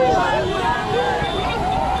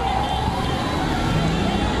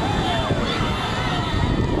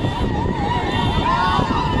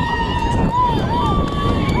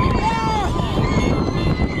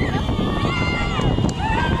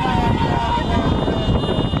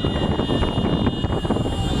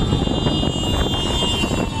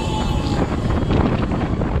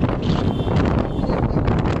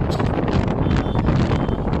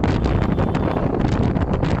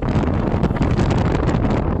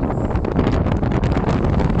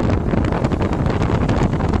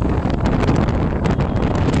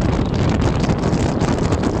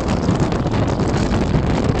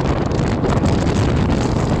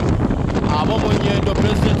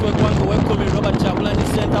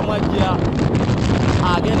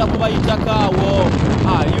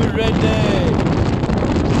Are you ready?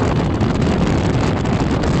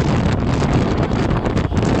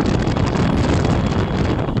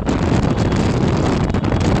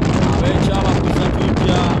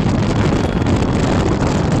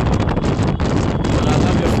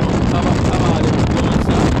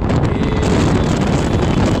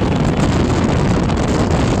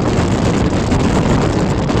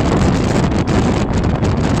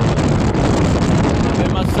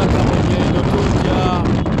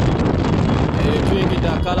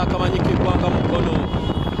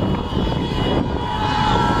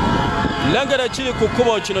 Lengere kiri ku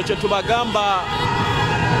kkubo kino kye tubagamba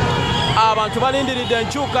abantu balindiridde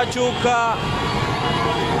enkyukakyuka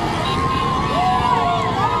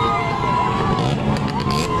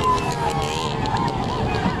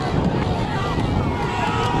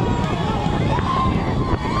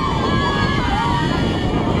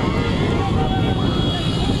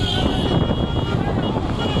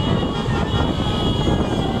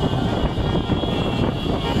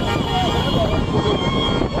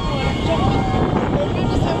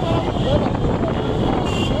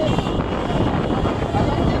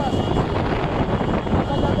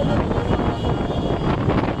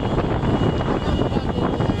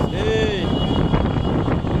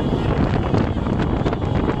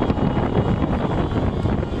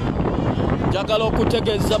njagala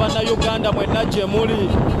okutegeeza bannayuganda mwenna gye muli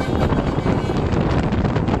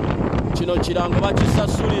kino kirango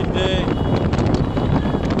bakisasulidde.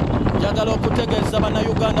 Njagala okutegeeza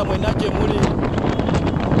bannayuganda mwenna gye muli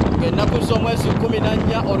ng'ennaku z'omwezi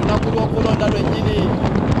 14 olunaku lw'okulonda lwennyini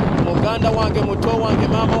muganda wange, muto wange,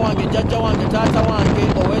 maama wange, jjajja wange, taata wange,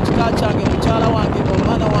 ow'ekika kyange, mukyala wange,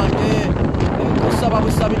 omwana wange, nkusaba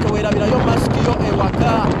busabi teweerabirayo masiki yo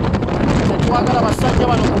ewaka. Tetwagala basajja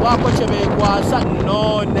bano kubaako kye beekwasa,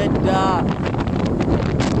 no nedda.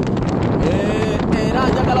 Era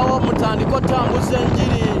njagalawo mutandika otambuza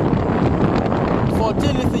enjiri.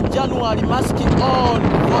 14th January masiki on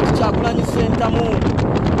Fort Kyagulanyi Ssentamu.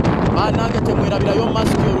 Bannange temwerabirayo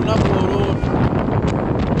masiki olunaku olwo.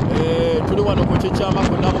 Tuli wano ku kikyama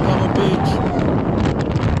ku Namusaba beach.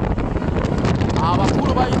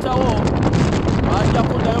 Abakulu bayitawo bajja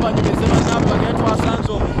kuddayo banyumize bannaabwe bagende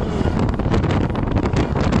twasanze omukulu.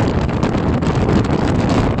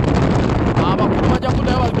 Abakulu bajja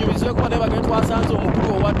kuddayo banyumizeeko naye bagende twasanze omukulu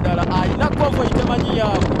owaddala ayina konvo itemanyi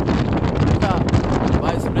yaabwe.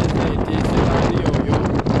 Vice President Ssekandi oyo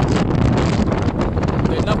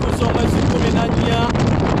ennaku z'omwezi 14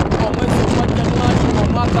 omwezi ogwa January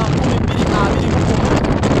omwaka 2021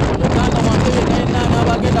 muganda wange yenna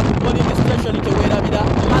n'abagenda ku polling station teweerabira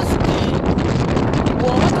masiki.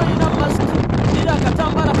 Bw'oba tolina masiki ira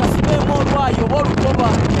akatambala kasibeemu olwayi oba olukoba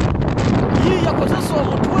yiiya kozesa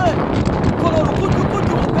omutwe kola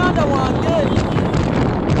olukujjukujju muganda wange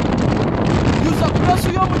yuza kulesu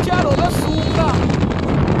y'omukyalo oba essuuka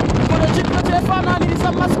kola ekintu kyefaanaaniriza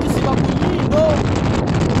masiki ziba ku nnyindo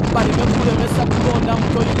baleme kulemesa kulonda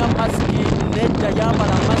mutolina masiki nedda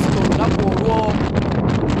yambala masiki olunaku olwo.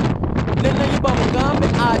 Ne nayiba mugambe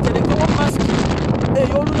aterekewo masiki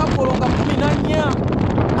ey'olunaku olwo nga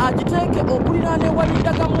 14 agiteeke okuliraana ewali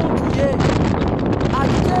ndagamuntu ye,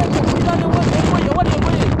 agiteeke okuliraana ewali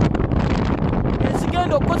engoye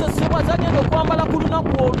ezigenda okukozesebwa zagenda okwambala ku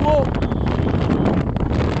lunaku olwo.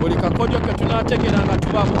 Buli kakodyo ke tunaategera nga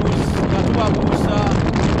tubabuusa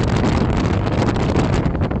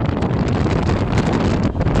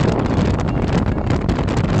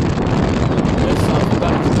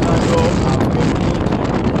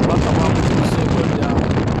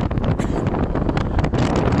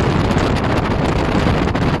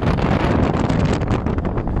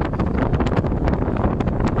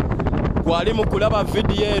gwali mu kulaba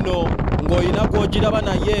vidiyo eno ng'olina gw'ogiraba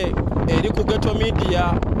naye eri ku Ghetto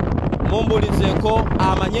Media mumbulizeeko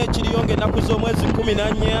amanye ekiriyo ng'ennaku z'omwezi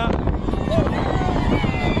 14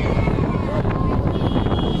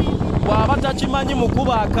 bw'aba takimanyi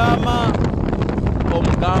mukuba akaama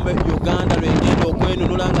omugambe Uganda lwegenda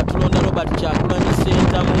okwenunula nga tulonda Robert Kyagulanyi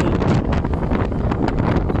Ssentamu.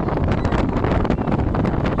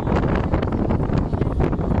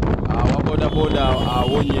 Boda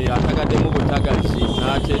awonye atagaddemu butagazi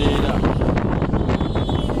n'atereera.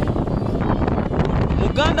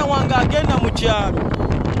 Muganda wange agenda mu kyalo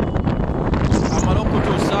amala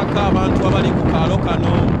okutuusaako abantu abali ku kaalo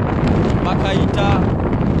kano bakayita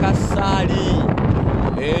Kasaali.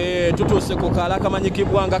 Tutuuse ku kaalo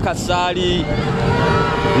akamanyikibwa nga Kasaali.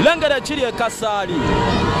 Lengera ekiri e Kasaali,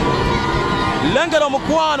 lengera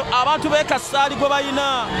omukwano abantu b'e Kasaali gwe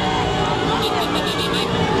bayina.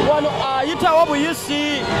 Wano ayitawo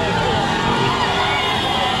buyisi.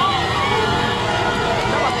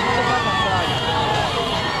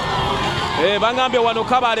 Bangambye wano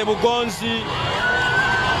Kabaale Bugonzi,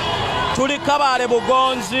 tuli Kabaale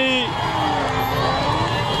Bugonzi.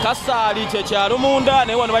 Kasaali kyekyalo munda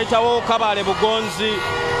naye wano bayitawo Kabaale Bugonzi.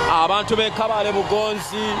 Abantu b'e Kabaale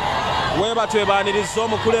Bugonzi weba twebaaniriza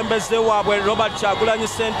omukulembeze waabwe Robert Kyagulanyi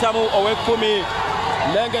Ssentamu ow'e10.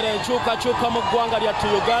 Lengera enkyukakyuka mu ggwanga lyattu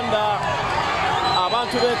Uganda.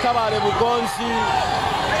 Abantu b'e Kabaale Bugonzi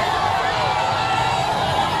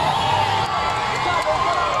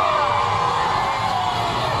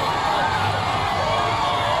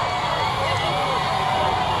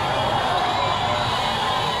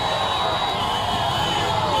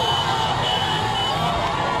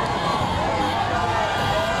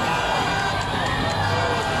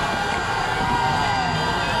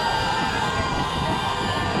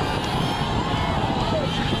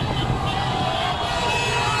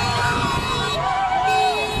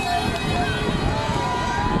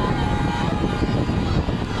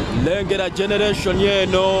lengera generation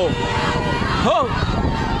yeno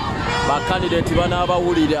bakandidate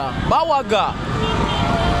banaabawulira bawaga.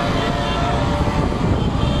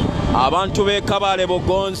 Abantu b'e Kabaale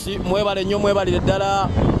Bugonzi mwebale nnyo, mwebalire ddala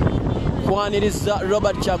kwaniriza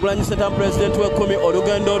Robert Kyagulanyi Ssentamu President w'e10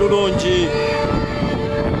 olugendo olulungi.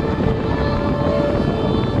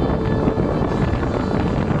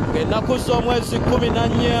 Ngenaku z'omwezi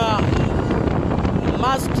 14.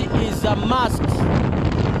 Mask is a mask.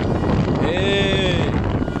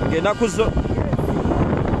 Ngenaku zo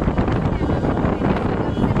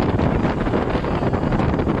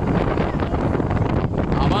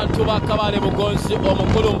abantu bakabale Bugonzi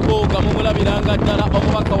omukulu Mpuuga mumulabiranga ddala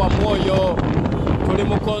omubaka wa Mwoyo tuli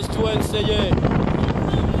mu constituency ye.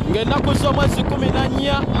 Ngenaku z'omwezi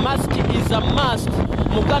 14. Mask is a mask.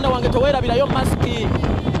 Muganda wange toweerabirayo maski.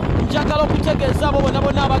 Njagala okutegeeza abo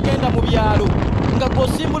bonna abagenda mu byalo nga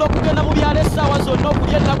gw'osimbula okugenda mu byalo essaawa zonna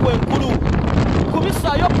okulya ennaku enkulu.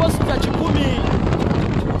 Kubisaayo posita 10.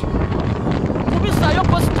 Kubisaayo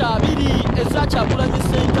posita 2 eza Kyagulanyi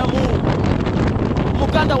Ssentamu.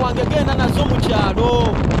 Muganda wange genda nazo mu kyalo.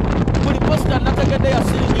 Buli posita nategedde ya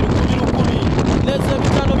siringi 10,000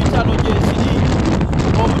 n'ez'ebitaano gye ziri.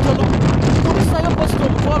 Obutono kubisaayo posita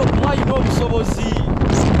omutwalo ku mwayina obusobozi.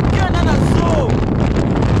 Genda nazo.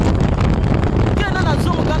 Genda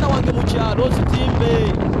nazo muganda wange mu kyalo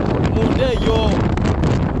zitimbe munda eyo.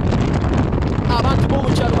 Abantu b'omu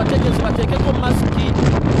kyalo bategeeze bateekeko masiki.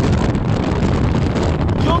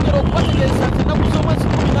 Yongera okubategeeza nti ennaku z'omwezi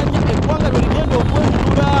 14 eggwanga lwe ligenda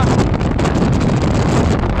okwewulula.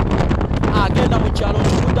 Agenda mu kyalo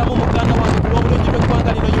nkuddamu muganda wange ku lw'obulungi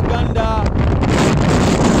bw'eggwanga lino Uganda.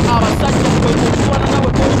 Abasajja kwekwe okulwana nawe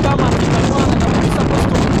kw'oligamba nti kamwana nakubisa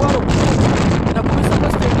posita omutwalo 10, nakubisa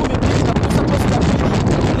posita 12, nakubisa posita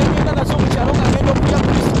 2 negenda nazo mu kyalo nga ngenda okulya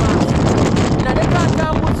Krismasi. Naleka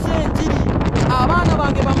ntambuze enjiri abaana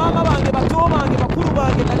bange bamaama bange bato bange bakulu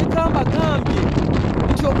bange naleka mbagambye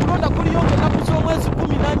nti okulonda kuliyonga ennaku z'omwezi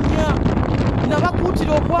 14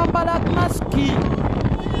 nabakuutira okwambala masiki.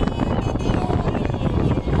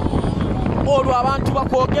 Olwo abantu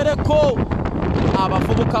bakwogereko.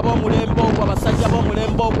 Abavubuka b'omulembe ogwo, abasajja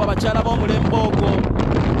b'omulembe ogwo, abakyala b'omulembe ogwo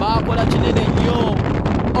bakola kinene nnyo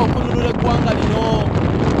okununula eggwanga lino.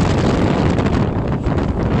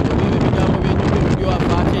 Ebyo ebigambo byenjogero byo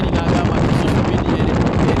afaate eri n'agamba nti social media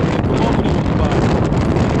ekuba omulimu mu bantu.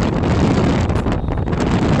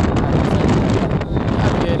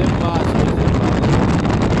 Abyere mu maaso.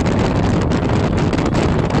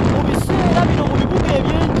 Mu biseera bino mu bibuga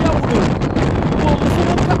eby'enjawulo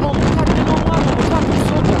omuvubuka omukadde n'omwana omuto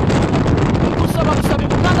akusoga nkusaba busabi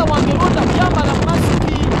muganda wange londa byambala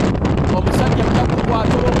masiki. Omusajja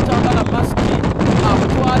butakukwata olw'obutambala masiki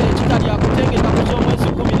akutwala ekitali akutenga ennaku z'omwezi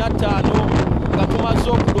 15 nga tumaze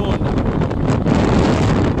okulonda.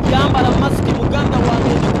 Yambala masiki muganda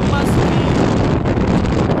wange ndi ku masiki.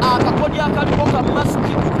 Akakodya akaliko ka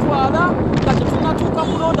masiki kutwala nga tetunatuuka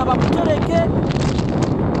kulonda bakutereke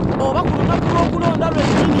oba ku lunaku lw'okulonda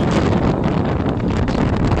lwennyini.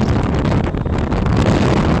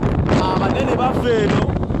 Abanene bava eno,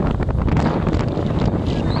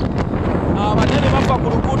 abanene bava ku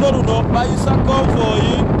luguudo luno bayisa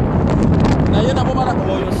konvoyi naye nabo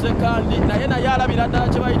oyo sekandi naye alabira ddala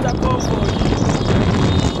kye bayita konvoyi.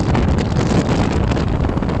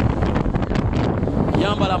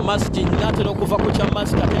 Yambala masiki. Natera okuva ku kya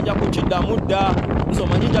masiki ate nja kukiddamu dda. Nze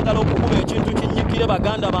omanyi njagala okukuba ekintu kinnyikire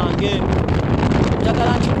baganda bange.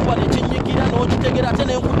 Njagala nkikuba ne kinnyikira n'okitegera ate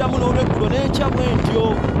ne nkuddamu n'olweggulo n'enkya bwe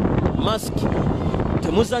ntyo. Masiki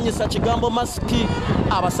temuzanyisa kigambo masiki.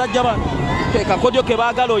 Abasajja bano ke kakodyo ke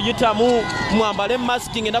baagala oyitamu. Mwambale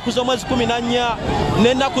masiki ng'ennaku z'omwezi 14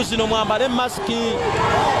 n'ennaku zino mwambale masiki.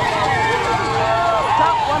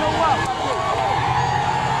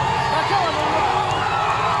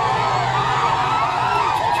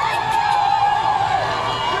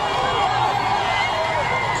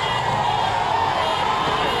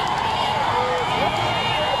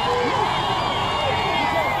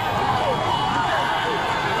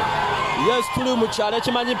 Yes, tuli mu kyalo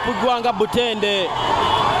ekimanyi ggwanga Butende.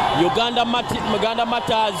 Uganda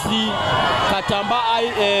Matazi Katamba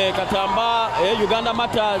Uganda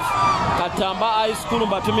Matters Katamba High School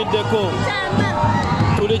mbatumiddeko.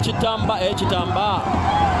 Tuli Kitamba Kitamba.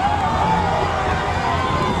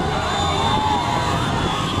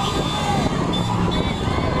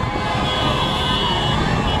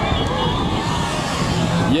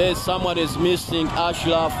 Yes, someone is missing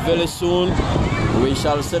Ashraf very soon. We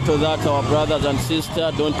shall settle that, our brothers and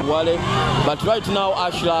sisters, don't worry. But right now,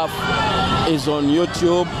 Ashraf is on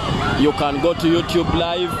YouTube. You can go to YouTube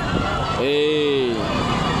live. Hey.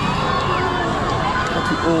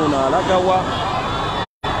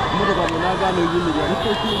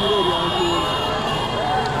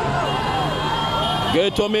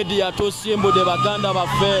 Geto media tusimbudde baganda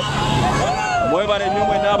baffe. Mwebale nnyo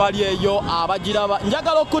mwenna abali eyo abagiraba.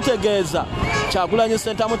 Njagala okutegeeza Kyagulanyi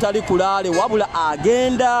Ssentamu tali kulaale wabula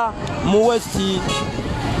agenda mu West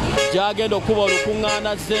gyagenda okuba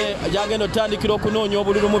olukuŋŋaana ze gyagenda otandikira okunoonya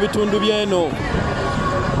obululu mu bitundu by'eno.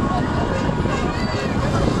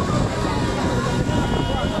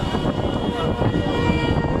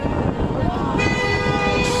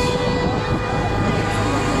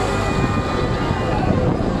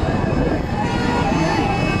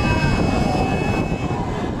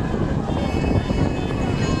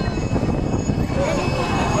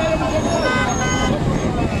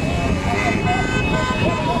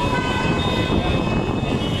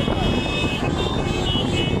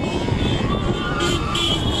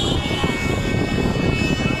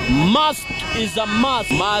 Mask is a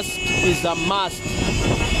must. Mask is a must.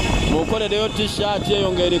 Mukolereyo t-shirt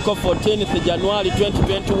eyongereko 14th January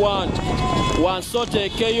 2021.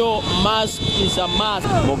 Wansoteekeyo mask is a must.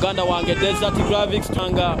 Muganda wange Desert Graphics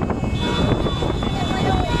tanga.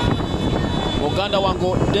 Muganda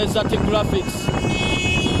wange Desert Graphics.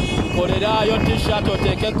 Kolerayo t-shirt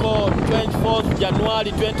oteekeko 24th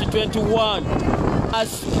January 2021.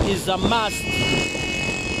 Mask is a must.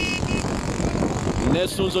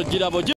 Nesunzo girabo